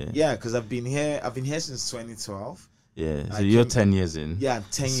 14. 15. Yeah, because I've been here since 2012. Yeah. So you're 10 years in. Yeah,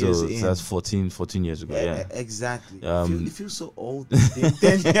 10 years in. So that's 14 years ago. Yeah. Exactly. You feel so old.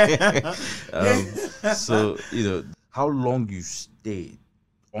 So, you know, how long you stay,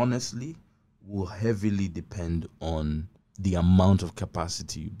 honestly, will heavily depend on the amount of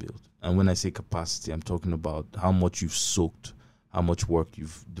capacity you build. And when I say capacity, I'm talking about how much you've soaked, how much work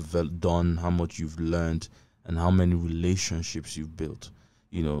you've done, how much you've learned, and how many relationships you've built.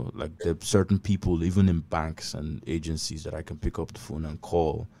 You know, like there are certain people, even in banks and agencies, that I can pick up the phone and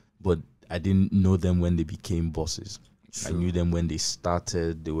call, but I didn't know them when they became bosses. True. I knew them when they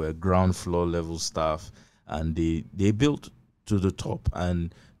started. They were ground floor level staff, and they built to the top.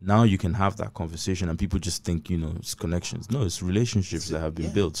 And now you can have that conversation, and people just think, you know, it's connections. No, it's relationships that have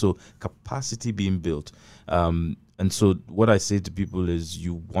been built. So capacity being built. And so what I say to people is,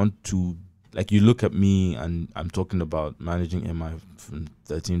 you want to, like, you look at me and I'm talking about managing MI from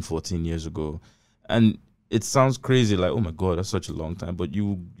 13, 14 years ago. And it sounds crazy, like, oh my God, that's such a long time. But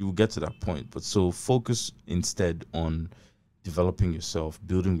you get to that point. But so focus instead on developing yourself,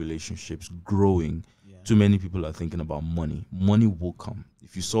 building relationships, growing. Too many people are thinking about money. Money will come.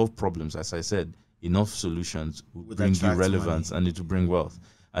 If you solve problems, as I said, enough solutions will bring you relevance and it will bring wealth.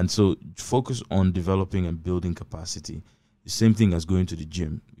 And so focus on developing and building capacity. The same thing as going to the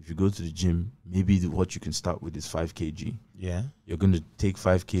gym. If you go to the gym, maybe what you can start with is 5 kg. Yeah. You're going to take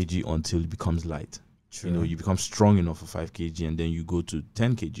 5 kg until it becomes light. True. You know, you become strong enough for 5 kg and then you go to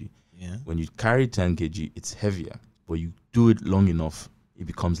 10 kg. Yeah. When you carry 10 kg, it's heavier. But you do it long enough, it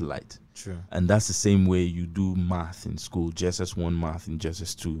becomes light. True. And that's the same way you do math in school. JSS 1 math in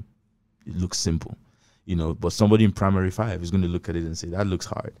JSS 2. It looks simple. You know, but somebody in primary 5 is going to look at it and say, that looks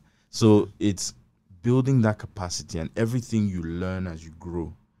hard. So it's building that capacity, and everything you learn as you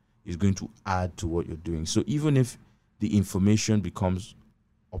grow is going to add to what you're doing. So even if the information becomes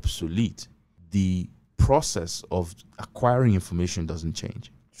obsolete, the process of acquiring information doesn't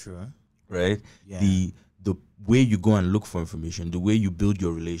change. True. Right? Yeah. The way you go and look for information, the way you build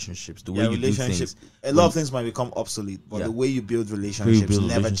your relationships, the way you do things. A lot of things might become obsolete, but the way you build relationships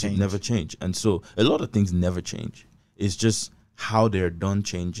never change. And so a lot of things never change. It's just how they're done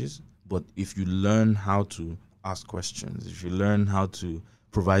changes. But if you learn how to ask questions, if you learn how to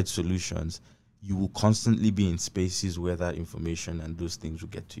provide solutions, you will constantly be in spaces where that information and those things will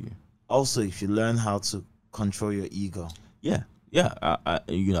get to you. Also, if you learn how to control your ego. Yeah.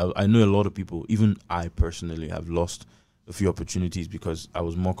 I know a lot of people, even I personally, have lost a few opportunities because I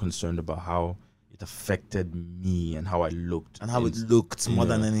was more concerned about how it affected me and how I looked. And how it looked more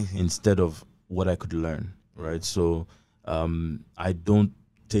than anything. Instead of what I could learn, right? So I don't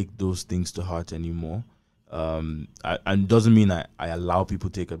take those things to heart anymore. And it doesn't mean I allow people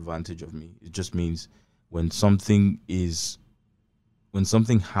to take advantage of me. It just means when something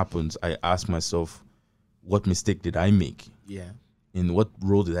happens, I ask myself, what mistake did I make? Yeah. In what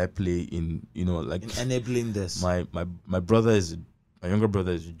role did I play in, like in enabling this? My younger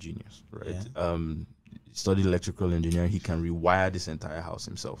brother is a genius, right? Yeah. He studied electrical engineering. He can rewire this entire house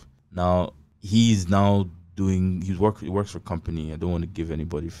himself. Now he works for a company. I don't want to give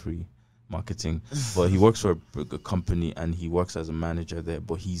anybody free marketing, but he works for a company and he works as a manager there.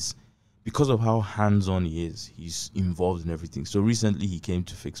 But because of how hands-on he is, he's involved in everything. So recently he came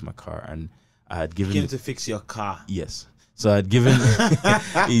to fix my car, and I had given him to fix your car. Yes. So I'd given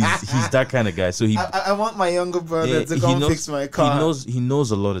he's that kind of guy. So I want my younger brother to come fix my car. He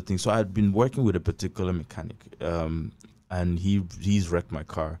knows a lot of things. So I'd been working with a particular mechanic, and he's wrecked my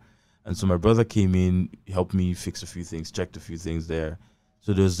car. And so my brother came in, helped me fix a few things, checked a few things there.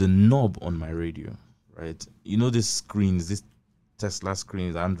 So there's a knob on my radio, right? You know, this Tesla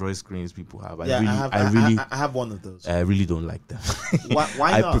screens, Android screens people have. I have one of those. I really don't like them.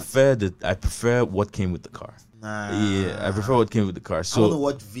 Why not? I prefer what came with the car. Nah. Yeah, I prefer what came with the car. So I want to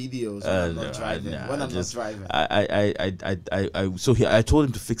watch videos when I'm not driving. I told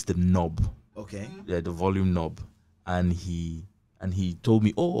him to fix the knob. Okay. Yeah, the volume knob, and he told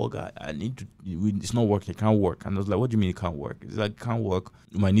me, "Oh, guy, it's not working. It can't work." And I was like, "What do you mean it can't work?" It's like, "It can't work.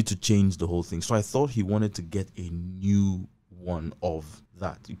 You might need to change the whole thing." So I thought he wanted to get a new one of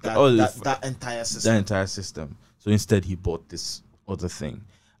that entire system. That entire system. So instead, he bought this other thing,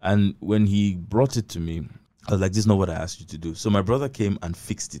 and when he brought it to me, I was like, "This is not what I asked you to do." So my brother came and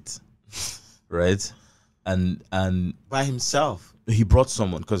fixed it, right? And by himself. He brought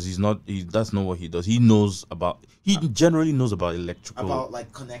someone because that's not what he does. He generally knows about electrical, about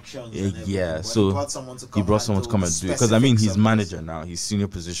like connections. Yeah, so he brought someone to come and do it because he's manager now. He's senior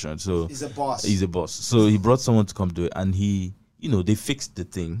position, so he's a boss. So he brought someone to come do it, and they fixed the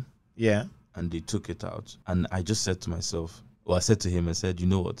thing. Yeah, and they took it out, and I just said to myself, I said to him, I said, you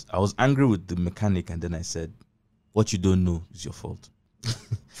know what? I was angry with the mechanic, and then I said, what you don't know is your fault.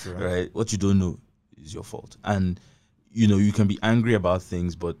 Sure. Right? What you don't know is your fault, and you can be angry about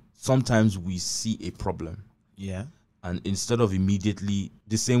things, but sometimes we see a problem. Yeah. And instead of immediately,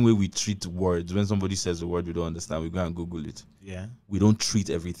 the same way we treat words, when somebody says a word we don't understand, we go and Google it. Yeah. We don't treat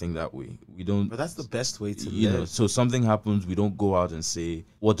everything that way. We don't. But that's the best way to live. So something happens, we don't go out and say,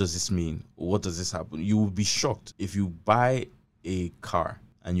 what does this mean? Or what does this happen? You will be shocked if you buy a car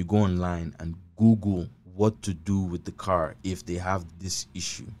and you go online and Google what to do with the car if they have this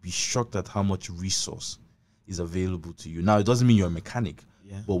issue. Be shocked at how much resource is available to you. Now, it doesn't mean you're a mechanic,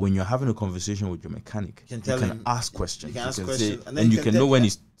 but when you're having a conversation with your mechanic, you can ask questions. You can ask questions, and you can know when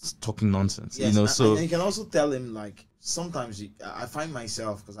he's talking nonsense. Yes, so and you can also tell him, like, sometimes I find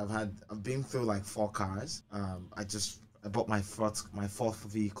myself, because I've been through like 4 cars. I bought my fourth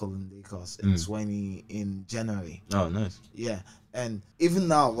vehicle in Lagos in January. Oh, nice. Yeah, and even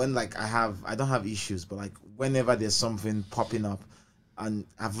now when like I don't have issues, but like whenever there's something popping up, and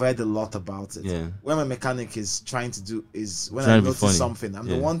I've read a lot about it. Yeah. When my mechanic is when I notice something, I'm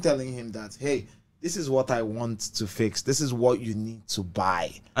the one telling him that, hey, this is what I want to fix. This is what you need to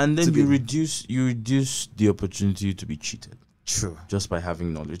buy. And then you reduce the opportunity to be cheated. True. Just by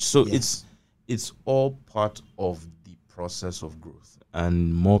having knowledge. So it's all part of the process of growth,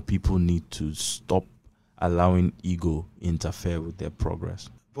 and more people need to stop allowing ego interfere with their progress.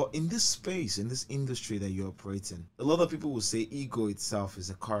 But in this space, in this industry that you operate in, a lot of people will say ego itself is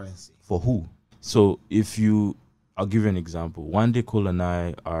a currency. For who? So I'll give you an example. Wande Coal and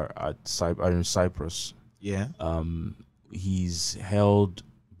I are in Cyprus. Yeah. He's held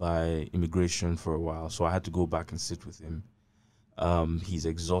by immigration for a while, so I had to go back and sit with him. He's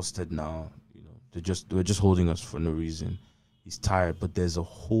exhausted now. You know, they're just holding us for no reason. He's tired, but there's a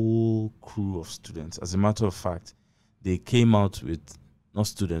whole crew of students. As a matter of fact, they came out with not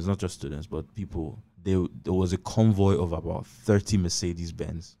just students, but people. There was a convoy of about 30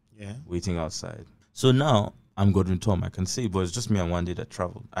 Mercedes-Benz waiting outside. So now I'm Godwin Tom. I can say, but it's just me and Wande that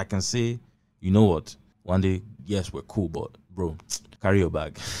traveled. I can say, you know what? Wande, yes, we're cool, but bro, carry your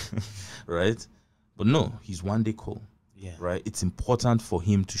bag, right? But no, he's Wande Coal. Yeah. Right? It's important for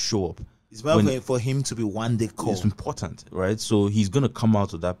him to show up. It's important for him to be Wande Coal. It's important, right? So he's going to come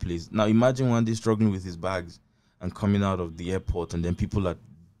out of that place. Now imagine Wande struggling with his bags and coming out of the airport, and then people are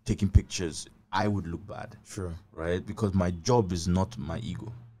taking pictures. I would look bad. True. Right? Because my job is not my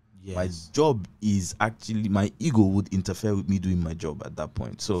ego. Yes. My job is actually, my ego would interfere with me doing my job at that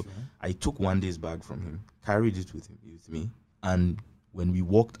point. So I took Wande's bag from him, carried it with me, and when we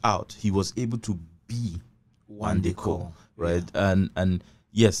walked out, he was able to be Wande Coal, right? Yeah. And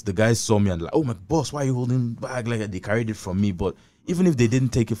yes, the guys saw me and like, oh my boss, why are you holding bag like that? They carried it from me, but even if they didn't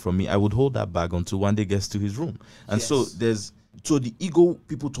take it from me, I would hold that bag until Wande gets to his room. And so the ego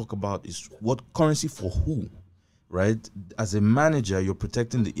people talk about is what currency for who, right? As a manager, you're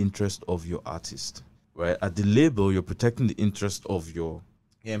protecting the interest of your artist, right? At the label, you're protecting the interest of your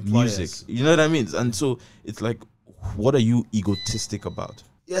music. You know what I mean? And so it's like, what are you egotistic about?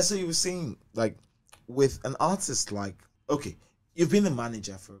 Yeah, so you were saying, like, with an artist, like, okay, you've been a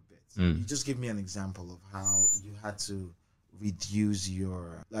manager for a bit. You just give me an example of how you had to reduce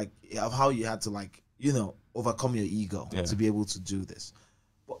your, like, of how you had to, like, you know, overcome your ego to be able to do this.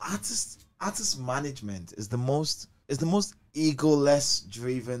 But artist management is the most ego-less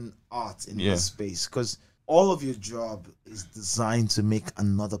driven art in this space, because all of your job is designed to make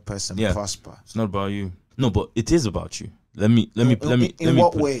another person prosper. It's not about you. No, but it is about you. Let me. In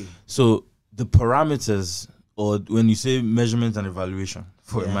what way? So the parameters, or when you say measurement and evaluation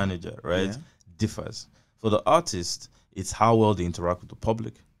for a manager, right, differs. For the artist, it's how well they interact with the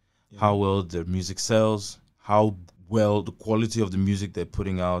public, how well their music sells, how well the quality of the music they're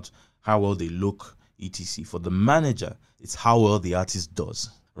putting out, how well they look, etc. For the manager, it's how well the artist does,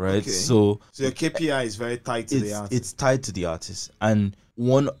 right? Okay. So your KPI is very tied to the artist. It's tied to the artist. And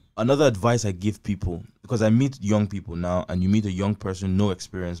another advice I give people, because I meet young people now, and you meet a young person, no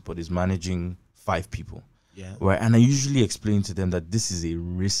experience, but is managing 5 people. Yeah. Right. And I usually explain to them that this is a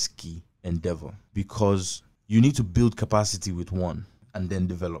risky endeavor, because you need to build capacity with one and then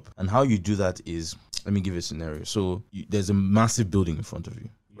develop. And how you do that is, let me give you a scenario. So there's a massive building in front of you,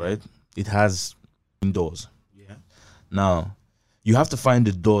 right? It has doors. Yeah. Now, you have to find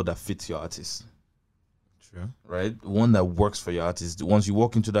the door that fits your artist. True. Right? One that works for your artist. Once you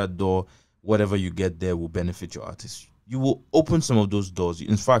walk into that door, whatever you get there will benefit your artist. You will open some of those doors.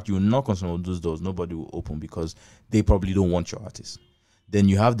 In fact, you will knock on some of those doors. Nobody will open because they probably don't want your artist. Then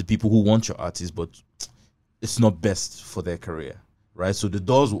you have the people who want your artist, but it's not best for their career, right? So the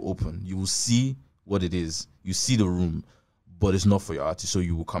doors will open. You will see what it is. You see the room, but it's not for your artist. So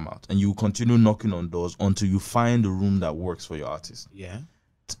you will come out and you will continue knocking on doors until you find the room that works for your artist. Yeah.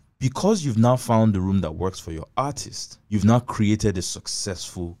 Because you've now found the room that works for your artist, you've now created a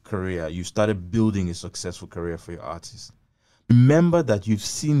successful career. You started building a successful career for your artist. Remember that you've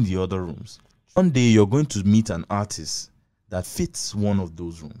seen the other rooms. One day you're going to meet an artist that fits one of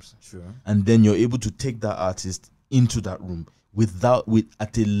those rooms. Sure. And then you're able to take that artist into that room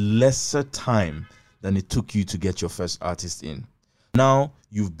at a lesser time than it took you to get your first artist in. Now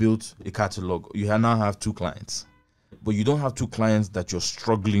you've built a catalog. You now have 2 clients. But you don't have 2 clients that you're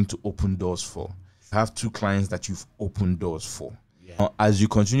struggling to open doors for. You have 2 clients that you've opened doors for. Yeah. Now, as you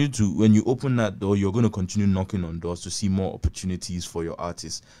continue when you open that door, you're going to continue knocking on doors to see more opportunities for your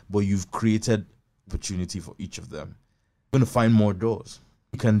artists. But you've created opportunity for each of them. You're going to find more doors.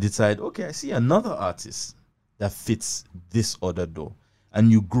 You can decide, okay, I see another artist that fits this other door. And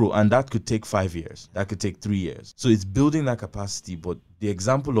you grow, and that could take 5 years. That could take 3 years. So it's building that capacity. But the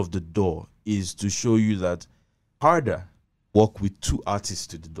example of the door is to show you that harder work with 2 artists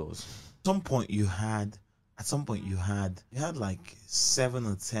to the doors. At some point you had like 7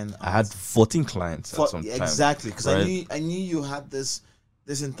 or 10 artists. I had 14 clients at some time. Exactly, because right? I knew you had this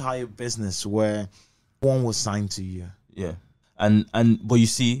entire business where one was signed to you. Yeah. But you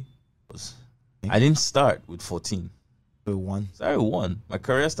see, I didn't start with 14. One. Sorry, one. My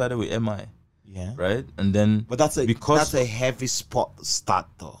career started with MI. Yeah. Right? And then but that's a heavy start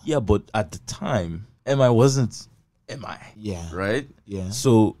though. Yeah, but at the time, MI wasn't MI. Yeah. Right? Yeah.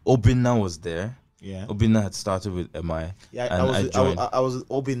 So Obinna was there. Yeah. Obinna had started with MI. Yeah, and I was with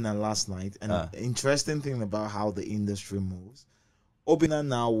Obinna last night, and interesting thing about how the industry moves. Obinna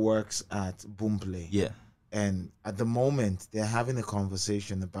now works at Boomplay. Yeah. And at the moment they're having a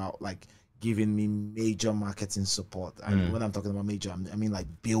conversation about like giving me major marketing support. And when I'm talking about major, I mean like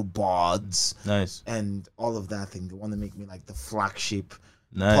billboards. Nice. And all of that thing. They want to make me like the flagship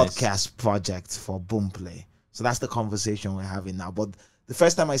podcast project for Boomplay. So that's the conversation we're having now. But the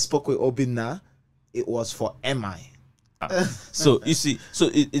first time I spoke with Obinna, it was for MI. So you see, so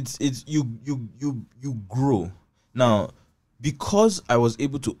it's you grow. Now, because I was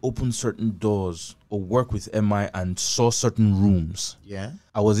able to open certain doors or work with MI and saw certain rooms,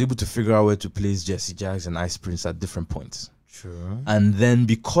 I was able to figure out where to place Jessy Jagz and Ice Prince at different points. True. And then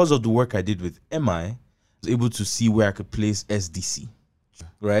because of the work I did with MI, I was able to see where I could place SDC.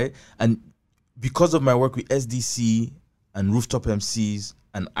 Right? And because of my work with SDC and Rooftop MCs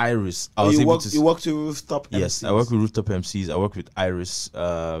and Iris, I was able to... You worked with Rooftop MCs? Yes, I work with Rooftop MCs. I work with Iris,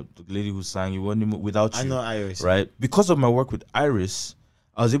 the lady who sang You Want Me Without You. I know Iris. Right? Because of my work with Iris,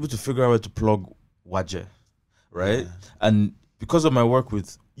 I was able to figure out where to plug Waje. Right? Yeah. And because of my work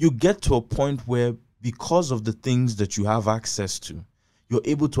with... You get to a point where because of the things that you have access to, you're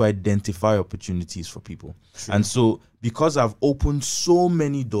able to identify opportunities for people. True. And so because I've opened so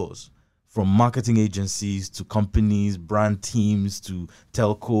many doors, from marketing agencies to companies, brand teams to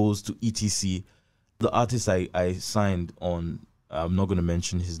telcos to etc. The artist I signed on, I'm not going to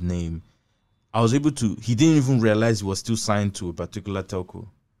mention his name, I was able to, he didn't even realize he was still signed to a particular telco.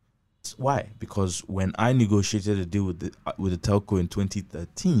 Why? Because when I negotiated a deal with the telco in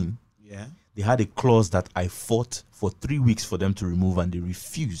 2013, they had a clause that I fought for 3 weeks for them to remove and they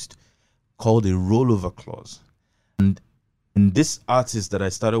refused, called a rollover clause. And this artist that I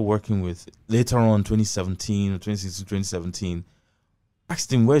started working with later on, 2017 or 2016, 2017,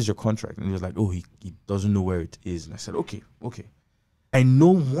 asked him, where's your contract? And he was like, oh, he doesn't know where it is. And I said, okay. I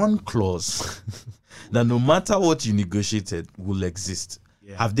know one clause that no matter what you negotiated will exist.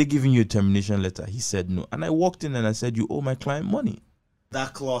 Yeah. Have they given you a termination letter? He said no. And I walked in and I said, you owe my client money.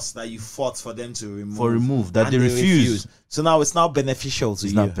 That clause that you fought for them to remove. For remove, that they refused. So now it's now beneficial to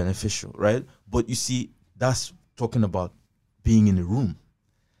you. It's not beneficial, right? But you see, that's talking about being in a room.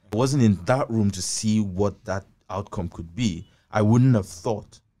 I wasn't in that room to see what that outcome could be. I wouldn't have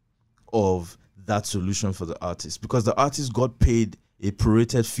thought of that solution for the artist because the artist got paid a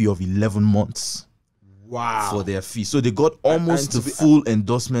prorated fee of 11 months. Wow. For their fee. So they got almost the full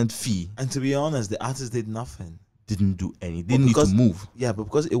endorsement fee. And to be honest, the artist did nothing. Didn't do anything. Didn't need to move. Yeah, but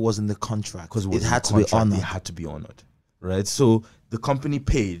because it was in the contract. Because it had to be honored. It had to be honored. Right? So the company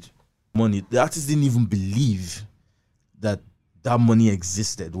paid money. The artist didn't even believe that money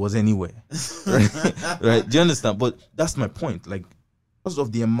existed, was anywhere. Right? Do you understand? But that's my point. Like, because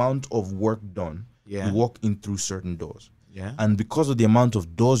of the amount of work done, you walk in through certain doors. Yeah. And because of the amount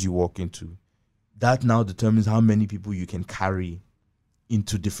of doors you walk into, that now determines how many people you can carry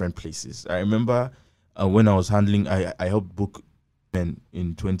into different places. I remember when I was handling, I helped book men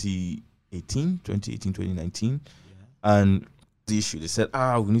in 2018, 2019. Yeah. And the issue, they said,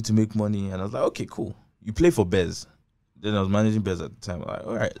 we need to make money. And I was like, okay, cool. You play for Bez. Then I was managing Bez at the time. Like,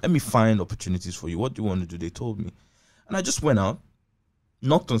 all right, let me find opportunities for you. What do you want to do? They told me. And I just went out,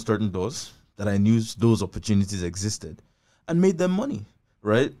 knocked on certain doors that I knew those opportunities existed and made them money,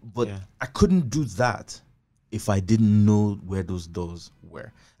 right? But I couldn't do that if I didn't know where those doors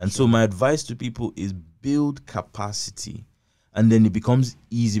were. And so my advice to people is build capacity and then it becomes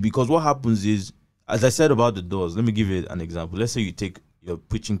easy because what happens is, as I said about the doors, let me give you an example. Let's say you're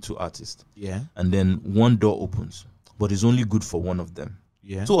pitching to artists. Yeah. And then one door opens, but it's only good for one of them.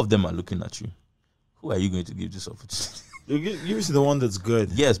 Yeah. Two of them are looking at you. Who are you going to give this opportunity? You're the one that's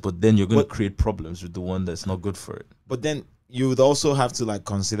good. Yes, but then you're going to create problems with the one that's not good for it. But then you would also have to like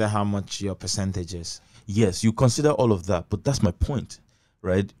consider how much your percentage is. Yes, you consider all of that, but that's my point,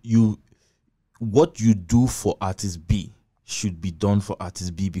 right? What you do for artist B should be done for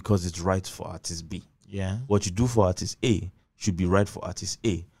artist B because it's right for artist B. Yeah. What you do for artist A should be right for artist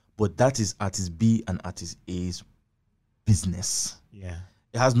A, but that is artist B and artist A's business. Yeah.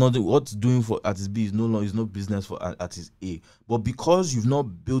 It has nothing. What's doing for artist B is no business for artist A. But because you've not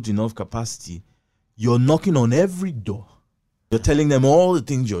built enough capacity, you're knocking on every door. You're telling them all the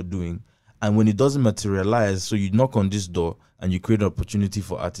things you're doing, and when it doesn't materialize, so you knock on this door and you create an opportunity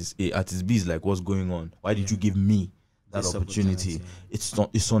for artist A. Artist B is like, "What's going on? Why did you give me that opportunity.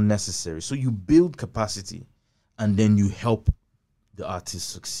 It's unnecessary. So you build capacity, and then you help the artist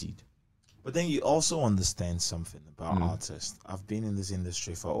succeed. But then you also understand something about artists. I've been in this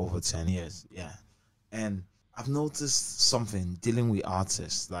industry for over 10 years, and I've noticed something dealing with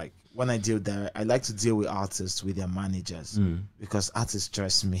artists. Like when I deal there, I like to deal with artists with their managers because artists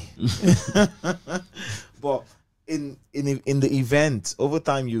stress me. But in the event, over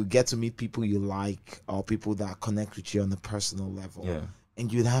time you get to meet people you like or people that connect with you on a personal level,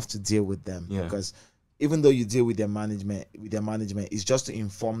 and you'd have to deal with them because even though you deal with their management, it's just to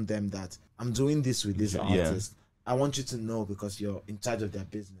inform them that I'm doing this with this artist. I want you to know because you're in charge of their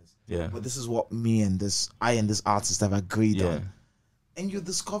business. But this is what I and this artist have agreed on. And you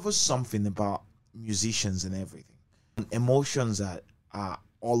discover something about musicians and everything. Emotions that are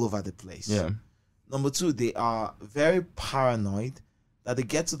all over the place. Number two, they are very paranoid that they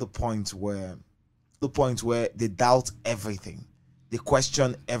get to the point where they doubt everything. They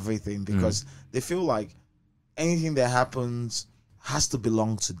question everything because they feel like anything that happens has to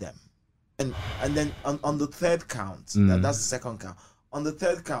belong to them. And then on the third count, that's the second count. On the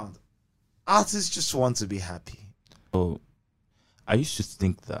third count, artists just want to be happy. Oh, I used to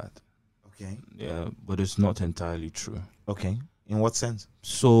think that. Okay. Yeah, but it's not entirely true. Okay. In what sense?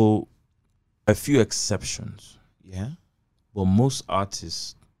 So, a few exceptions. Yeah. But most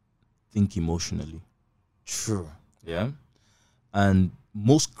artists think emotionally. True. Yeah. And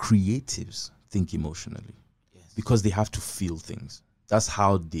most creatives think emotionally. Yes. Because they have to feel things. That's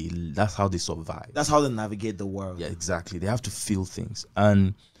how they survive. That's how they navigate the world. Yeah, exactly. They have to feel things.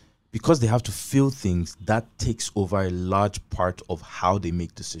 And because they have to feel things, that takes over a large part of how they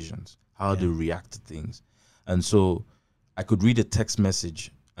make decisions, how they react to things. And so I could read a text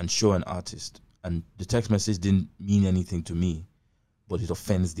message and show an artist, and the text message didn't mean anything to me, but it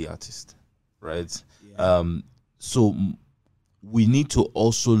offends the artist, right? Yeah. So we need to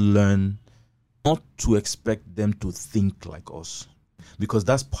also learn not to expect them to think like us, because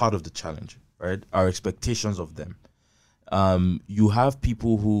that's part of the challenge, right? Our expectations of them. You have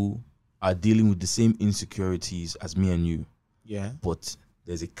people who are dealing with the same insecurities as me and you. Yeah. But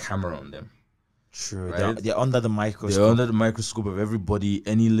there's a camera on them. True. Right? They're under the microscope. They're under the microscope of everybody.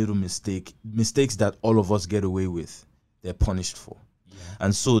 Any little mistakes that all of us get away with, they're punished for. Yeah.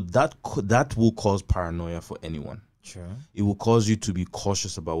 And so that will cause paranoia for anyone. True. It will cause you to be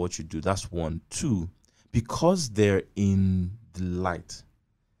cautious about what you do. That's one. Two, because they're in the light,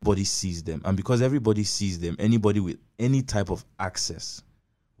 everybody sees them. And because everybody sees them, anybody with any type of access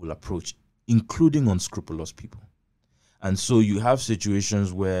will approach, including unscrupulous people. And so you have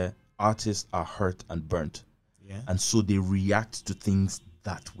situations where artists are hurt and burnt. Yeah. And so they react to things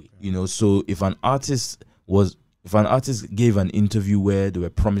that way. You know, so if an artist gave an interview where they were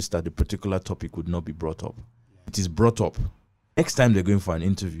promised that the particular topic would not be brought up, it is brought up. Next time they're going for an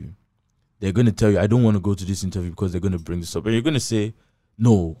interview, they're going to tell you, I don't want to go to this interview because they're going to bring this up. And you're going to say,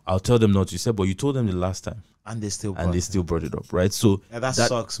 no, I'll tell them not to. You said, but you told them the last time. And they still brought it up, right? So that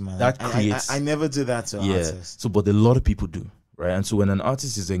sucks, man. That creates... I never do that to artists. So, but a lot of people do, right? And so when an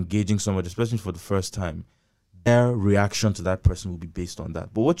artist is engaging somebody, especially for the first time, their reaction to that person will be based on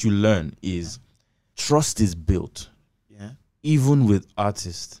that. But what you learn is trust is built. Yeah. Even with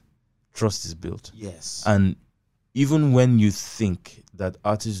artists, trust is built. Yes. And even when you think that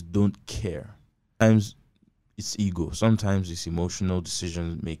artists don't care, sometimes it's ego, sometimes it's emotional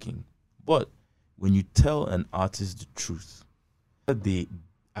decision making. But when you tell an artist the truth, whether they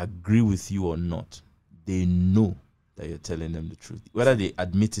agree with you or not, they know that you're telling them the truth. Whether they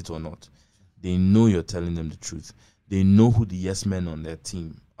admit it or not, they know you're telling them the truth. They know who the yes men on their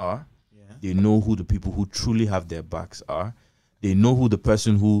team are. Yeah. They know who the people who truly have their backs are. They know who the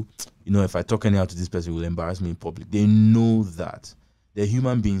person who, you know, if I talk anyhow to this person, will embarrass me in public. They know that. They're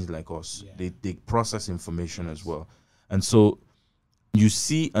human beings like us. Yeah. They process information as well. And so you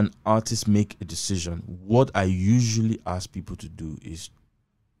see an artist make a decision. What I usually ask people to do is,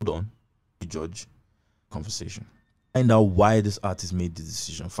 hold on, judge conversation. Find out why this artist made the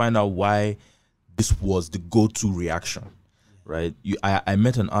decision. Find out why this was the go-to reaction, right? I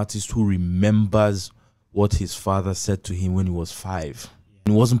met an artist who remembers what his father said to him when he was 5.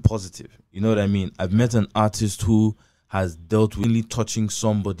 It wasn't positive. You know what I mean? I've met an artist who has dealt with really touching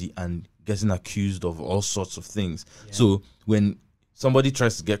somebody and getting accused of all sorts of things. Yeah. So when somebody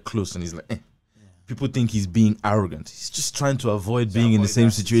tries to get close and he's like, people think he's being arrogant. He's just trying to avoid being in the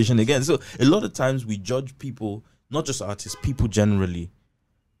same situation again. So a lot of times we judge people, not just artists, people generally.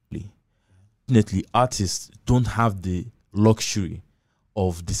 Definitely, artists don't have the luxury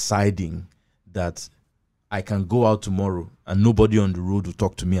of deciding that I can go out tomorrow and nobody on the road will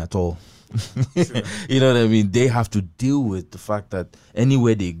talk to me at all. Sure. You know what I mean? They have to deal with the fact that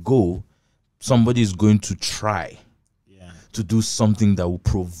anywhere they go, somebody is going to try to do something that will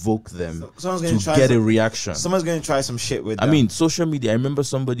provoke them to get a reaction. Someone's going to try some shit with them. I mean, social media. I remember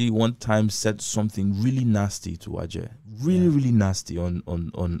somebody one time said something really nasty to Waje. Really nasty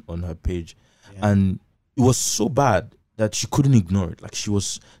on her page. Yeah. And it was so bad that she couldn't ignore it. Like she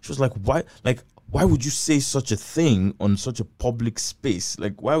was like, why would you say such a thing on such a public space?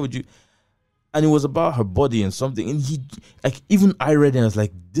 Like, why would you? And it was about her body and something. And even I read it and I was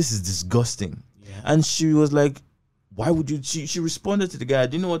like, this is disgusting. Yeah. And she was like, why would you? She responded to the guy.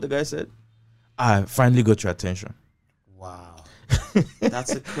 Do you know what the guy said? I finally got your attention. Wow.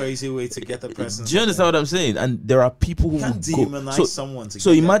 That's a crazy way to get the person. Do you understand what I'm saying? And there are people who can't demonize someone to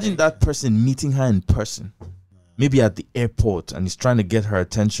so imagine that person meeting her in person. Maybe at the airport, and he's trying to get her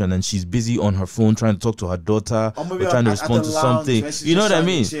attention, and she's busy on her phone trying to talk to her daughter or trying to respond to something. You know what I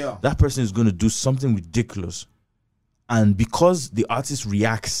mean? That person is going to do something ridiculous. And because the artist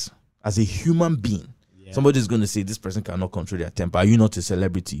reacts as a human being, somebody's going to say, this person cannot control their temper. Are you not a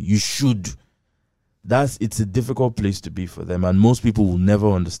celebrity? You should. It's a difficult place to be for them. And most people will never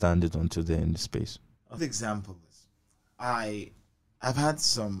understand it until they're in the space. An example is, I've had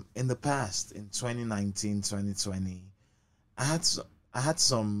some in the past, in 2019, 2020, I had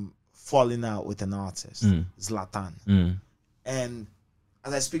some falling out with an artist, Zlatan. And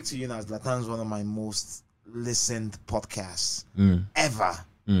as I speak to you now, Zlatan is one of my most listened podcasts ever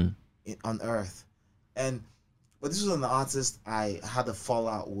on earth. But this was an artist I had a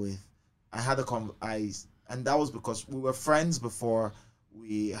fallout with. And that was because we were friends before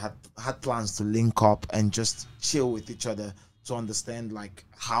we had plans to link up and just chill with each other, to understand like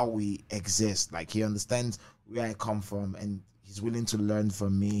how we exist. Like he understands where I come from and he's willing to learn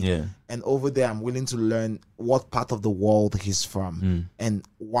from me. Yeah. And over there I'm willing to learn what part of the world he's from and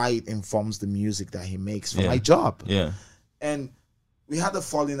why it informs the music that he makes for my job. Yeah. And we had a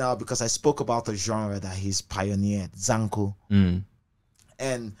falling out because I spoke about a genre that he's pioneered, Zanku.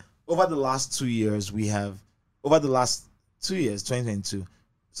 And over the last 2 years, 2022.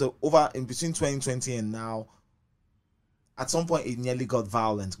 So in between 2020 and now, at some point it nearly got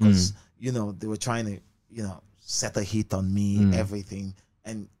violent because they were trying to set a hit on me, everything,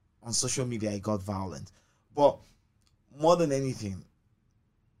 and on social media it got violent. But more than anything,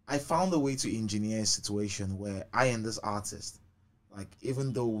 I found a way to engineer a situation where I and this artist, like,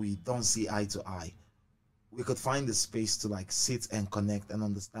 even though we don't see eye to eye, we could find the space to like sit and connect and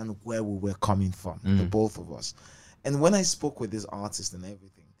understand where we were coming from, the both of us. And when I spoke with this artist and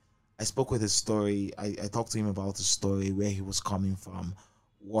everything, I spoke with his story. I talked to him about his story, where he was coming from,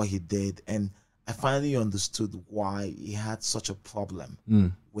 what he did. And I finally understood why he had such a problem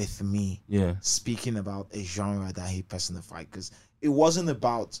with me speaking about a genre that he personified. Because it wasn't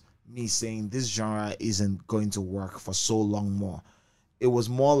about me saying this genre isn't going to work for so long more. It was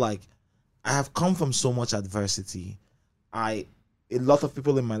more like, I have come from so much adversity. A lot of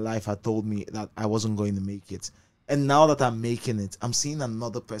people in my life had told me that I wasn't going to make it. And now that I'm making it, I'm seeing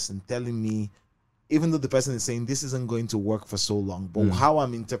another person telling me, even though the person is saying this isn't going to work for so long, but how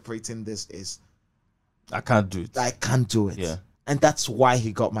I'm interpreting this is, I can't do it. I can't do it. Yeah. And that's why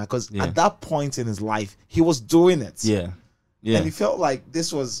he got mad. Because at that point in his life, he was doing it. Yeah. Yeah. And he felt like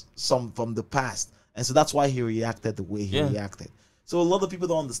this was some from the past. And so that's why he reacted the way he reacted. So a lot of people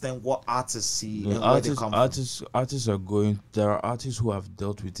don't understand what artists see and where they come from. Artists are there are artists who have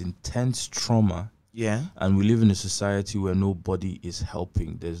dealt with intense trauma. Yeah. And we live in a society where nobody is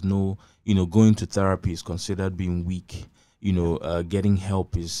helping. There's no, going to therapy is considered being weak. Getting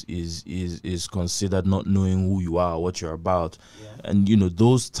help is considered not knowing who you are, what you're about. Yeah. And,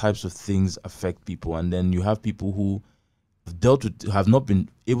 those types of things affect people. And then you have people who have not been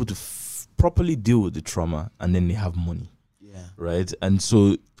able to properly deal with the trauma, and then they have money. Yeah. Right. And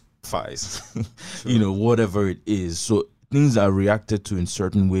so, whatever it is. So things are reacted to in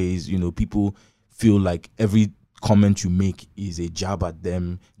certain ways. People feel like every comment you make is a jab at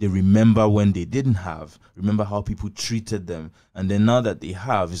them. They remember when they didn't have, remember how people treated them. And then now that they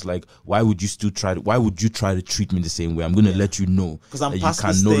have, it's like, why would you try to treat me the same way? I'm going to let you know that you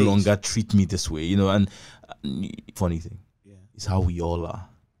can no longer treat me this way, and funny thing is how we all are.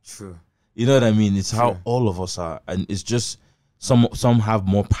 True. You know what I mean? It's how all of us are. And it's just some have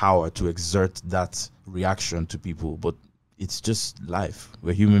more power to exert that reaction to people, but it's just life.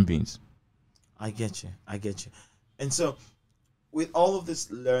 We're human beings. I get you. And so with all of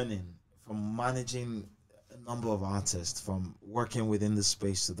this learning, from managing a number of artists, from working within the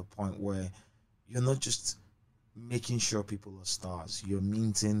space to the point where you're not just making sure people are stars, you're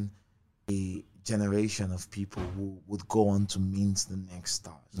minting a generation of people who would go on to mint the next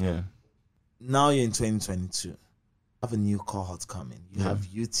stars. Yeah. Now you're in 2022. You have a new cohort coming. You have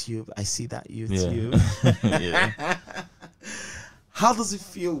YouTube. I see that YouTube. Yeah. How does it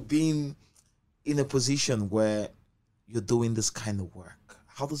feel being in a position where you're doing this kind of work?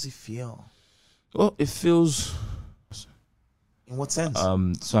 How does it feel? Well, it feels... In what sense?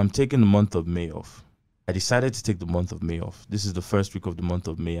 So I'm taking the month of May off. I decided to take the month of May off. This is the first week of the month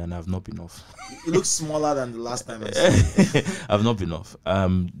of May, and I've not been off. You look smaller than the last time I saw you. I've not been off.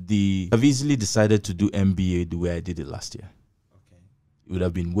 I've easily decided to do MBA the way I did it last year. Okay. It would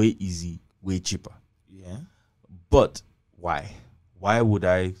have been way easy, way cheaper. Yeah. But why? Why would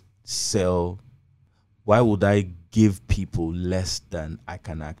I sell? Why would I give people less than I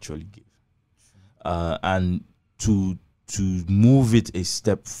can actually give? And to move it a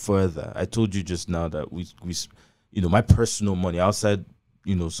step further, I told you just now that we my personal money outside,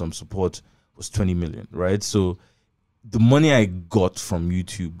 some support was 20 million, right? So the money I got from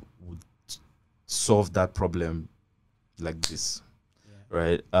YouTube would solve that problem like this,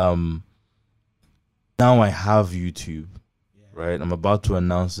 right? Now I have YouTube, right? I'm about to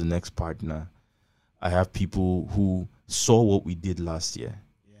announce the next partner. I have people who saw what we did last year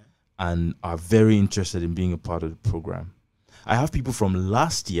and are very interested in being a part of the program. I have people from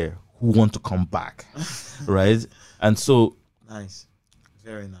last year who want to come back, right? And so... Nice.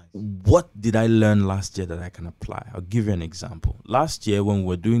 Very nice. What did I learn last year that I can apply? I'll give you an example. Last year when we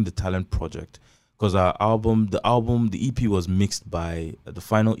were doing the talent project, because the EP was mixed by... The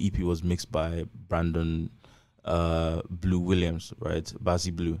final EP was mixed by Brandon Blue Williams, right?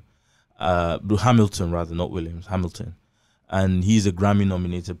 Bassy Blue. Blue Hamilton, rather, not Williams. Hamilton. And he's a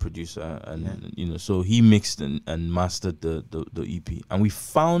Grammy-nominated producer, and so he mixed and mastered the EP. And we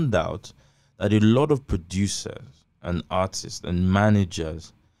found out that a lot of producers and artists and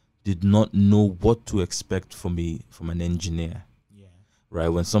managers did not know what to expect from an engineer. Yeah. Right?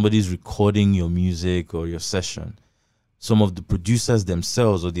 When somebody's recording your music or your session, some of the producers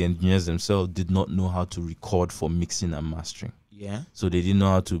themselves or the engineers themselves did not know how to record for mixing and mastering. Yeah. So they didn't know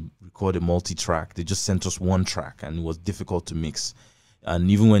how to record a multi-track. They just sent us one track, and it was difficult to mix.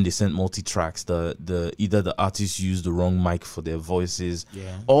 And even when they sent multi-tracks, either the artists used the wrong mic for their voices,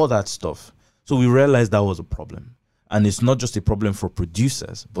 all that stuff. So we realized that was a problem. And it's not just a problem for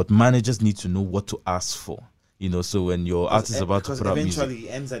producers, but managers need to know what to ask for. So when your artist is about to put out music, eventually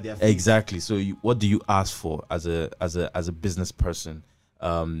it ends at their feet. Exactly. So what do you ask for as a business person?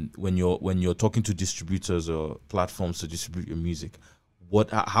 When you're talking to distributors or platforms to distribute your music,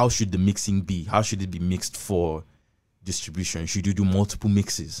 how should the mixing be? How should it be mixed for distribution? Should you do multiple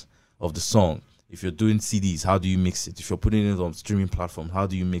mixes of the song? If you're doing CDs, how do you mix it? If you're putting it on streaming platforms, how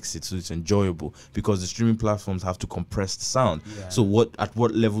do you mix it so it's enjoyable? Because the streaming platforms have to compress the sound. Yeah. So at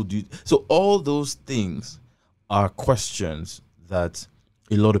what level do you... So all those things are questions that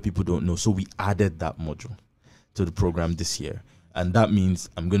a lot of people don't know. So we added that module to the program this year. And that means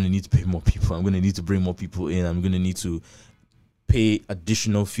I'm going to need to pay more people. I'm going to need to bring more people in. I'm going to need to pay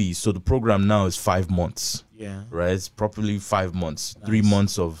additional fees. So the program now is 5 months. Yeah. Right? It's properly 5 months. Nice. 3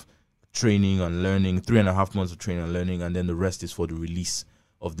 months of training and learning, 3.5 months of training and learning, and then the rest is for the release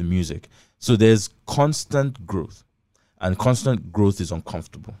of the music. So there's constant growth. And constant growth is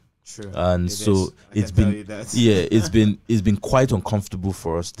uncomfortable. True. And it's been quite uncomfortable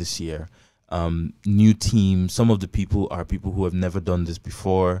for us this year. New team. Some of the people are people who have never done this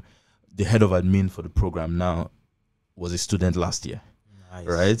before. The head of admin for the program now was a student last year. Nice,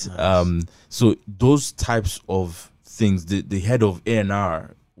 right? Nice. So those types of things, the head of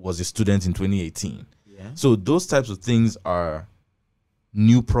A&R was a student in 2018. Yeah. So those types of things are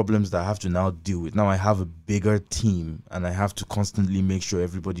new problems that I have to now deal with. Now I have a bigger team and I have to constantly make sure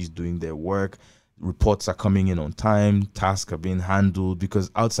everybody's doing their work. Reports are coming in on time, tasks are being handled,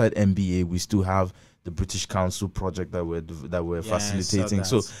 because outside MBA we still have the British Council project that we're facilitating.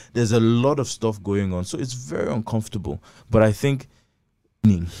 So there's a lot of stuff going on. So it's very uncomfortable. But I think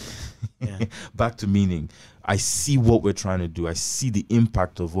back to meaning. I see what we're trying to do. I see the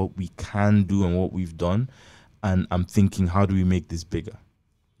impact of what we can do and what we've done. And I'm thinking, how do we make this bigger?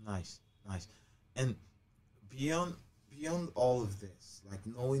 Nice. And beyond all of this, like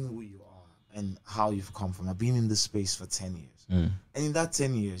knowing who you are and how you've come from, I've been in this space for 10 years. And in that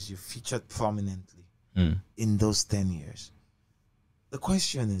 10 years, you featured prominently in those 10 years. The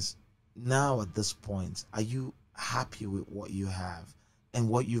question is, now at this point, are you happy with what you have and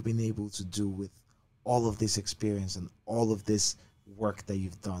what you've been able to do with all of this experience and all of this work that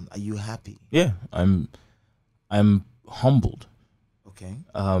you've done? Are you happy? Yeah, I'm humbled. Okay.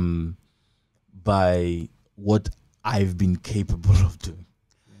 By what I've been capable of doing.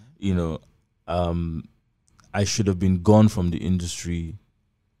 Yeah. I should have been gone from the industry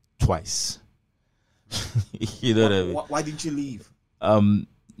twice. You know what I mean? Why didn't you leave?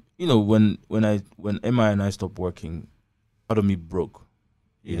 You know, when Emma and I stopped working, part of me broke.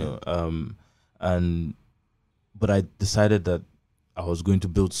 You know, but I decided that I was going to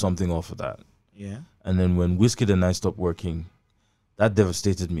build something off of that. Yeah. And then when Wizkid and I stopped working, that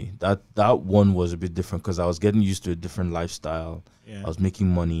devastated me. That one was a bit different because I was getting used to a different lifestyle. Yeah. I was making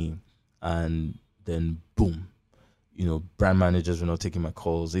money, and then boom, you know, brand managers were not taking my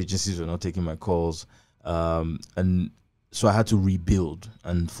calls, agencies were not taking my calls, and so I had to rebuild.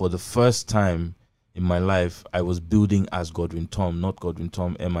 And for the first time in my life, I was building as Godwin Tom, not Godwin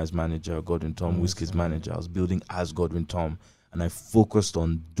Tom, Emma's manager, Godwin Tom, Wizkid's manager. I was building as Godwin Tom, and I focused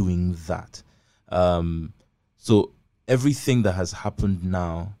on doing that. So everything that has happened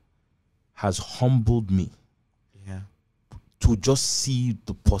now has humbled me. Yeah. To just see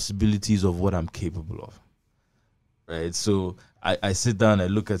the possibilities of what I'm capable of. Right? So I sit down, I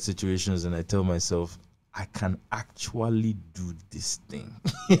look at situations, and I tell myself, I can actually do this thing.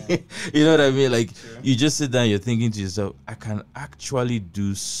 Yeah. You know what I mean? Like, you just sit down, you're thinking to yourself, I can actually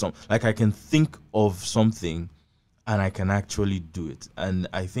do like, I can think of something and I can actually do it. And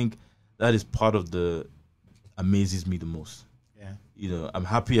I think that is part of the amazes me the most. Yeah. You know, I'm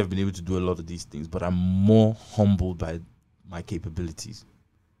happy I've been able to do a lot of these things, but I'm more humbled by my capabilities.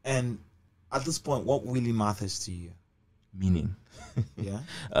 And at this point, what really matters to you? Meaning. Yeah.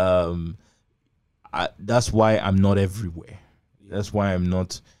 That's why I'm not everywhere. Yeah. That's why I'm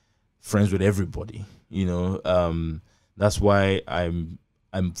not friends with everybody. You know, that's why I'm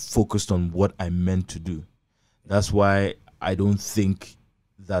focused on what I'm meant to do. That's why I don't think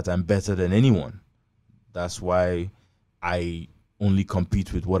that I'm better than anyone. That's why I only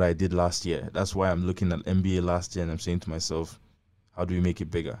compete with what I did last year. That's why I'm looking at NBA last year and I'm saying to myself, how do we make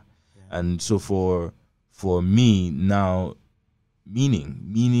it bigger? Yeah. And so for me now,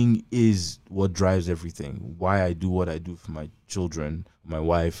 meaning is what drives everything. Why I do what I do for my children, my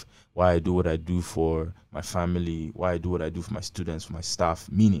wife, why I do what I do for my family, why I do what I do for my students, for my staff.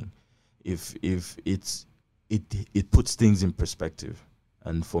 Meaning, if it puts things in perspective,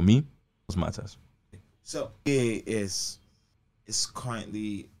 and for me, it matters. So it is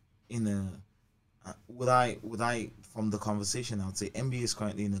currently in a would I from the conversation I would say NBA is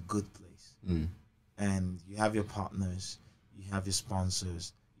currently in a good place. And you have your partners, you have your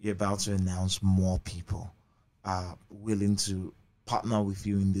sponsors, you're about to announce more people willing to partner with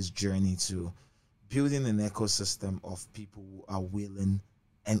you in this journey to building an ecosystem of people who are willing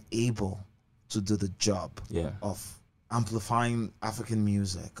and able to do the job of amplifying African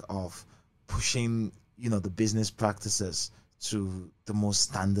music, of pushing, you know, the business practices to the most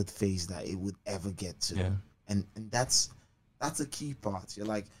standard phase that it would ever get to. Yeah. And that's a key part. You're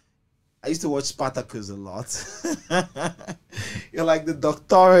like, I used to watch Spartacus a lot. You're like the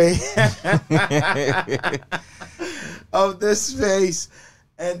doctore of this space.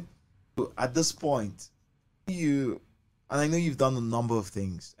 And at this point, and I know you've done a number of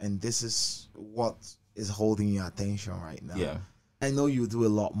things, and this is what is holding your attention right now. Yeah. I know you do a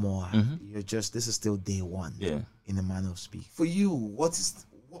lot more. This is still day one. Yeah. In a manner of speak. For you, what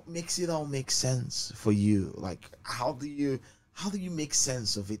makes it all make sense for you? Like, how do you make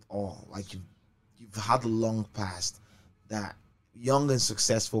sense of it all? Like, you've had a long past, that young and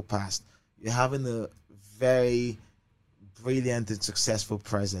successful past. You're having a very brilliant and successful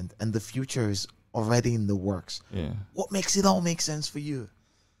present, and the future is already in the works. Yeah. What makes it all make sense for you?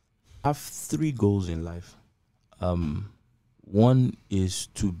 I have 3 goals in life. One is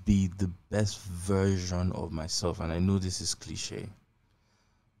to be the best version of myself, and I know this is cliche,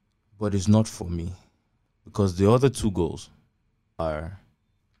 but it's not for me, because the other 2 goals are,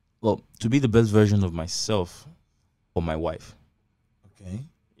 well, to be the best version of myself or my wife. Okay.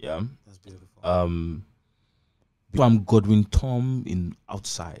 Yeah. That's beautiful. I'm Godwin Tom in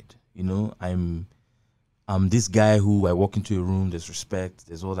outside, you know, I'm this guy who I walk into a room, there's respect,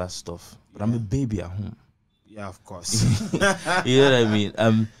 there's all that stuff, but I'm a baby at home. Yeah, of course. You know what I mean?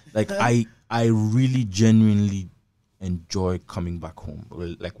 Like, I really genuinely enjoy coming back home.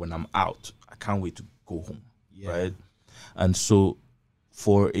 Like, when I'm out, I can't wait to go home. Yeah. Right? And so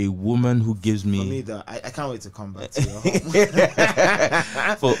for a woman who gives me... For me, though, I can't wait to come back to your home.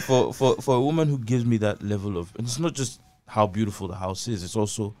 for a woman who gives me that level of... And it's not just how beautiful the house is, it's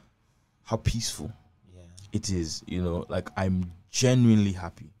also how peaceful it is. You know, like, I'm genuinely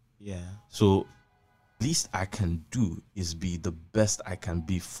happy. Yeah. So least I can do is be the best I can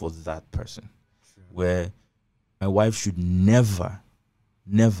be for that person. True. Where my wife should never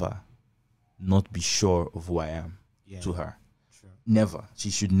not be sure of who I am to her. True. never. She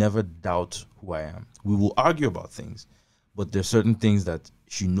should never doubt who I am. We will argue about things, but there's certain things that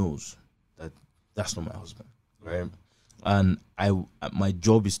she knows that that's not my husband, right? And my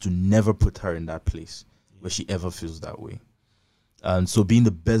job is to never put her in that place where she ever feels that way. And so being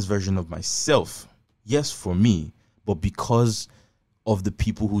the best version of myself, yes, for me, but because of the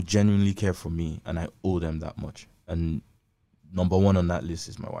people who genuinely care for me, and I owe them that much. And number one on that list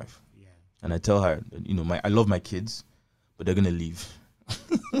is my wife. Yeah. And I tell her, you know, I love my kids, but they're gonna leave.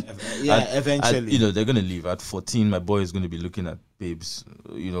 Eventually. You know, they're gonna leave. At 14, my boy is gonna be looking at babes,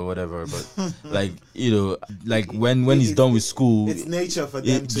 you know, whatever. But like, you know, like when he's done with school, it's nature for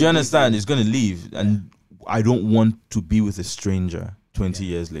them. Do you understand? He's gonna leave, and I don't want to be with a stranger 20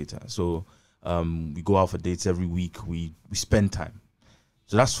 years later. So we go out for dates every week. We spend time.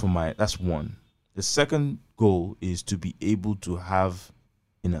 So that's one. The second goal is to be able to have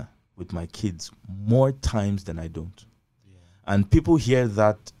dinner with my kids more times than I don't. Yeah. And people hear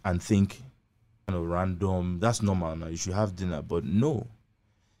that and think, kind of random, that's normal now, you should have dinner. But no,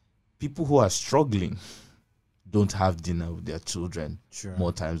 people who are struggling don't have dinner with their children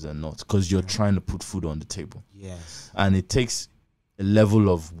more times than not, because you're trying to put food on the table. Yes. And it takes a level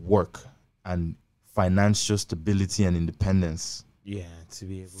of work and financial stability and independence to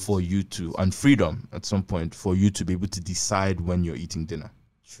be able for you to, and freedom at some point for you to be able to decide when you're eating dinner.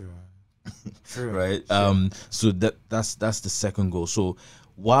 True. Right. So that's the second goal. So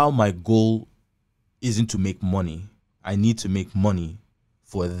while my goal isn't to make money, I need to make money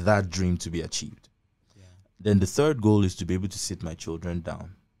for that dream to be achieved. Then the third goal is to be able to sit my children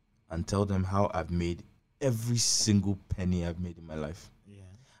down and tell them how I've made every single penny I've made in my life.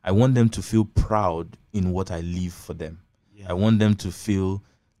 I want them to feel proud in what I leave for them. I want them to feel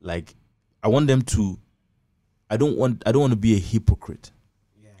like, I don't want to be a hypocrite.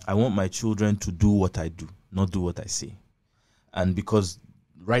 I want my children to do what I do, not do what I say. And because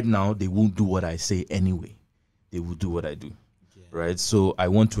right now they won't do what I say anyway, they will do what I do. Right? So I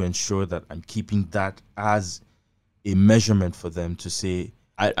want to ensure that I'm keeping that as a measurement for them to say,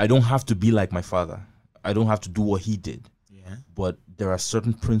 I don't have to be like my father. I don't have to do what he did. But there are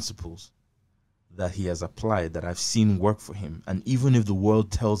certain principles that he has applied that I've seen work for him. And even if the world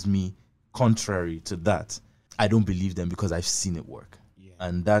tells me contrary to that, I don't believe them because I've seen it work.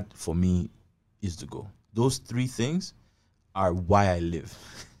 And that, for me, is the goal. Those three things are why I live.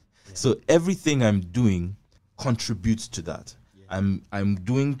 So everything I'm doing contributes to that. I'm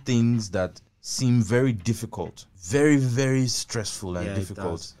doing things that seem very difficult, very, very stressful and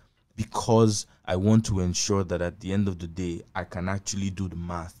difficult, because I want to ensure that at the end of the day, I can actually do the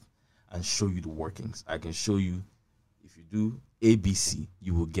math and show you the workings. I can show you, if you do ABC,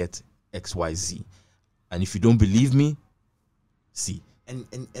 you will get XYZ. And if you don't believe me, see.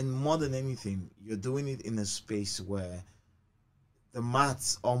 And more than anything, you're doing it in a space where the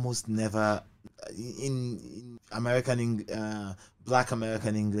maths almost never, in American, Black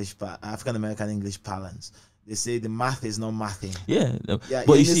American English, African American English parlance, they say the math is not mathing.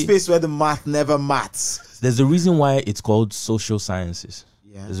 But in a space where the math never maths. There's a reason why it's called social sciences.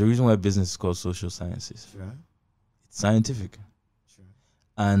 There's a reason why business is called social sciences. It's scientific.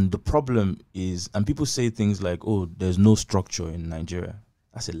 And the problem is, and people say things like, oh, there's no structure in Nigeria.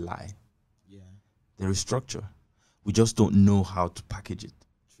 That's a lie. There is structure. We just don't know how to package it.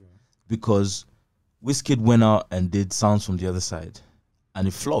 Because Wizkid went out and did Sounds from the Other Side, and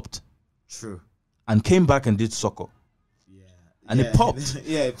it flopped. And came back and did Soccer. And it popped.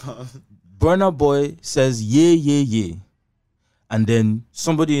 It popped. Burna Boy says, yeah, yeah, yeah. And then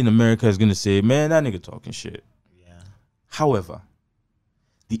somebody in America is going to say, man, that nigga talking shit. However,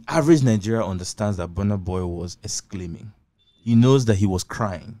 the average Nigerian understands that Burna Boy was exclaiming. He knows that he was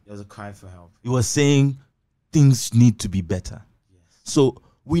crying. It was a cry for help. He was saying things need to be better. So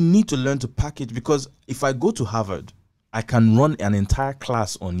we need to learn to package, because if I go to Harvard, I can run an entire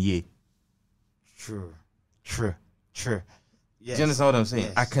class on ye. True. Yes. Do you understand what I'm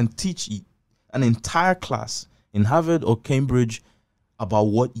saying? I can teach an entire class in Harvard or Cambridge about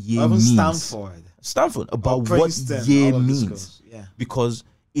what ye means. Stanford, about what ye means. Because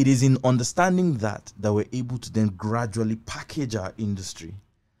it is in understanding that we're able to then gradually package our industry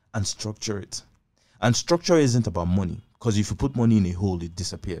and structure it. And structure isn't about money, because if you put money in a hole, it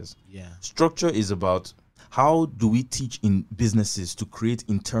disappears. Structure is about, how do we teach in businesses to create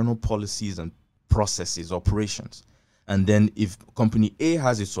internal policies and processes, operations. And then if company A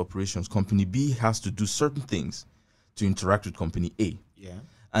has its operations, company B has to do certain things to interact with company A.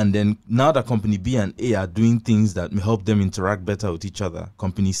 And then now that company B and A are doing things that may help them interact better with each other,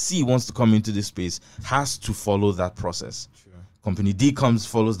 company C wants to come into this space, has to follow that process Company D comes,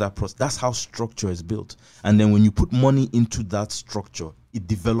 follows that process. That's how structure is built. And then when you put money into that structure, it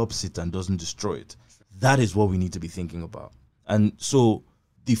develops it and doesn't destroy it. That is what we need to be thinking about. And so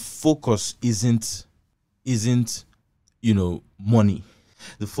the focus isn't money.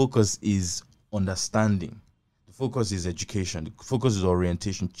 The focus is understanding. The focus is education. The focus is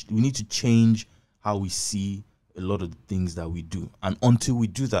orientation. We need to change how we see a lot of the things that we do. And until we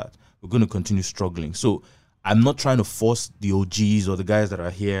do that, we're going to continue struggling. So I'm not trying to force the OGs or the guys that are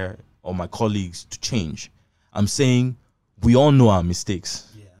here or my colleagues to change. I'm saying we all know our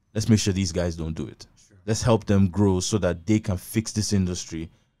mistakes. Yeah. Let's make sure these guys don't do it. Sure. Let's help them grow so that they can fix this industry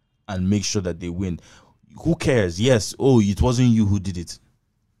and make sure that they win. Who cares? Yes, it wasn't you who did it.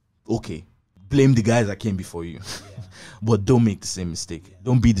 Okay. Blame the guys that came before you. Yeah. But don't make the same mistake. Yeah.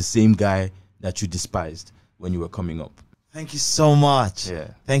 Don't be the same guy that you despised when you were coming up. Thank you so much. Yeah.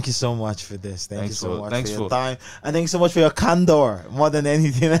 Thank you so much for this. Thank you so much for your time. And thank you so much for your candor more than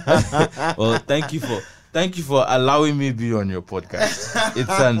anything. Well, thank you for allowing me to be on your podcast.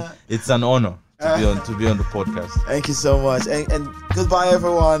 It's an honor to be on the podcast. Thank you so much. And goodbye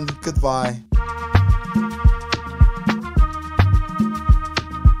everyone. Goodbye.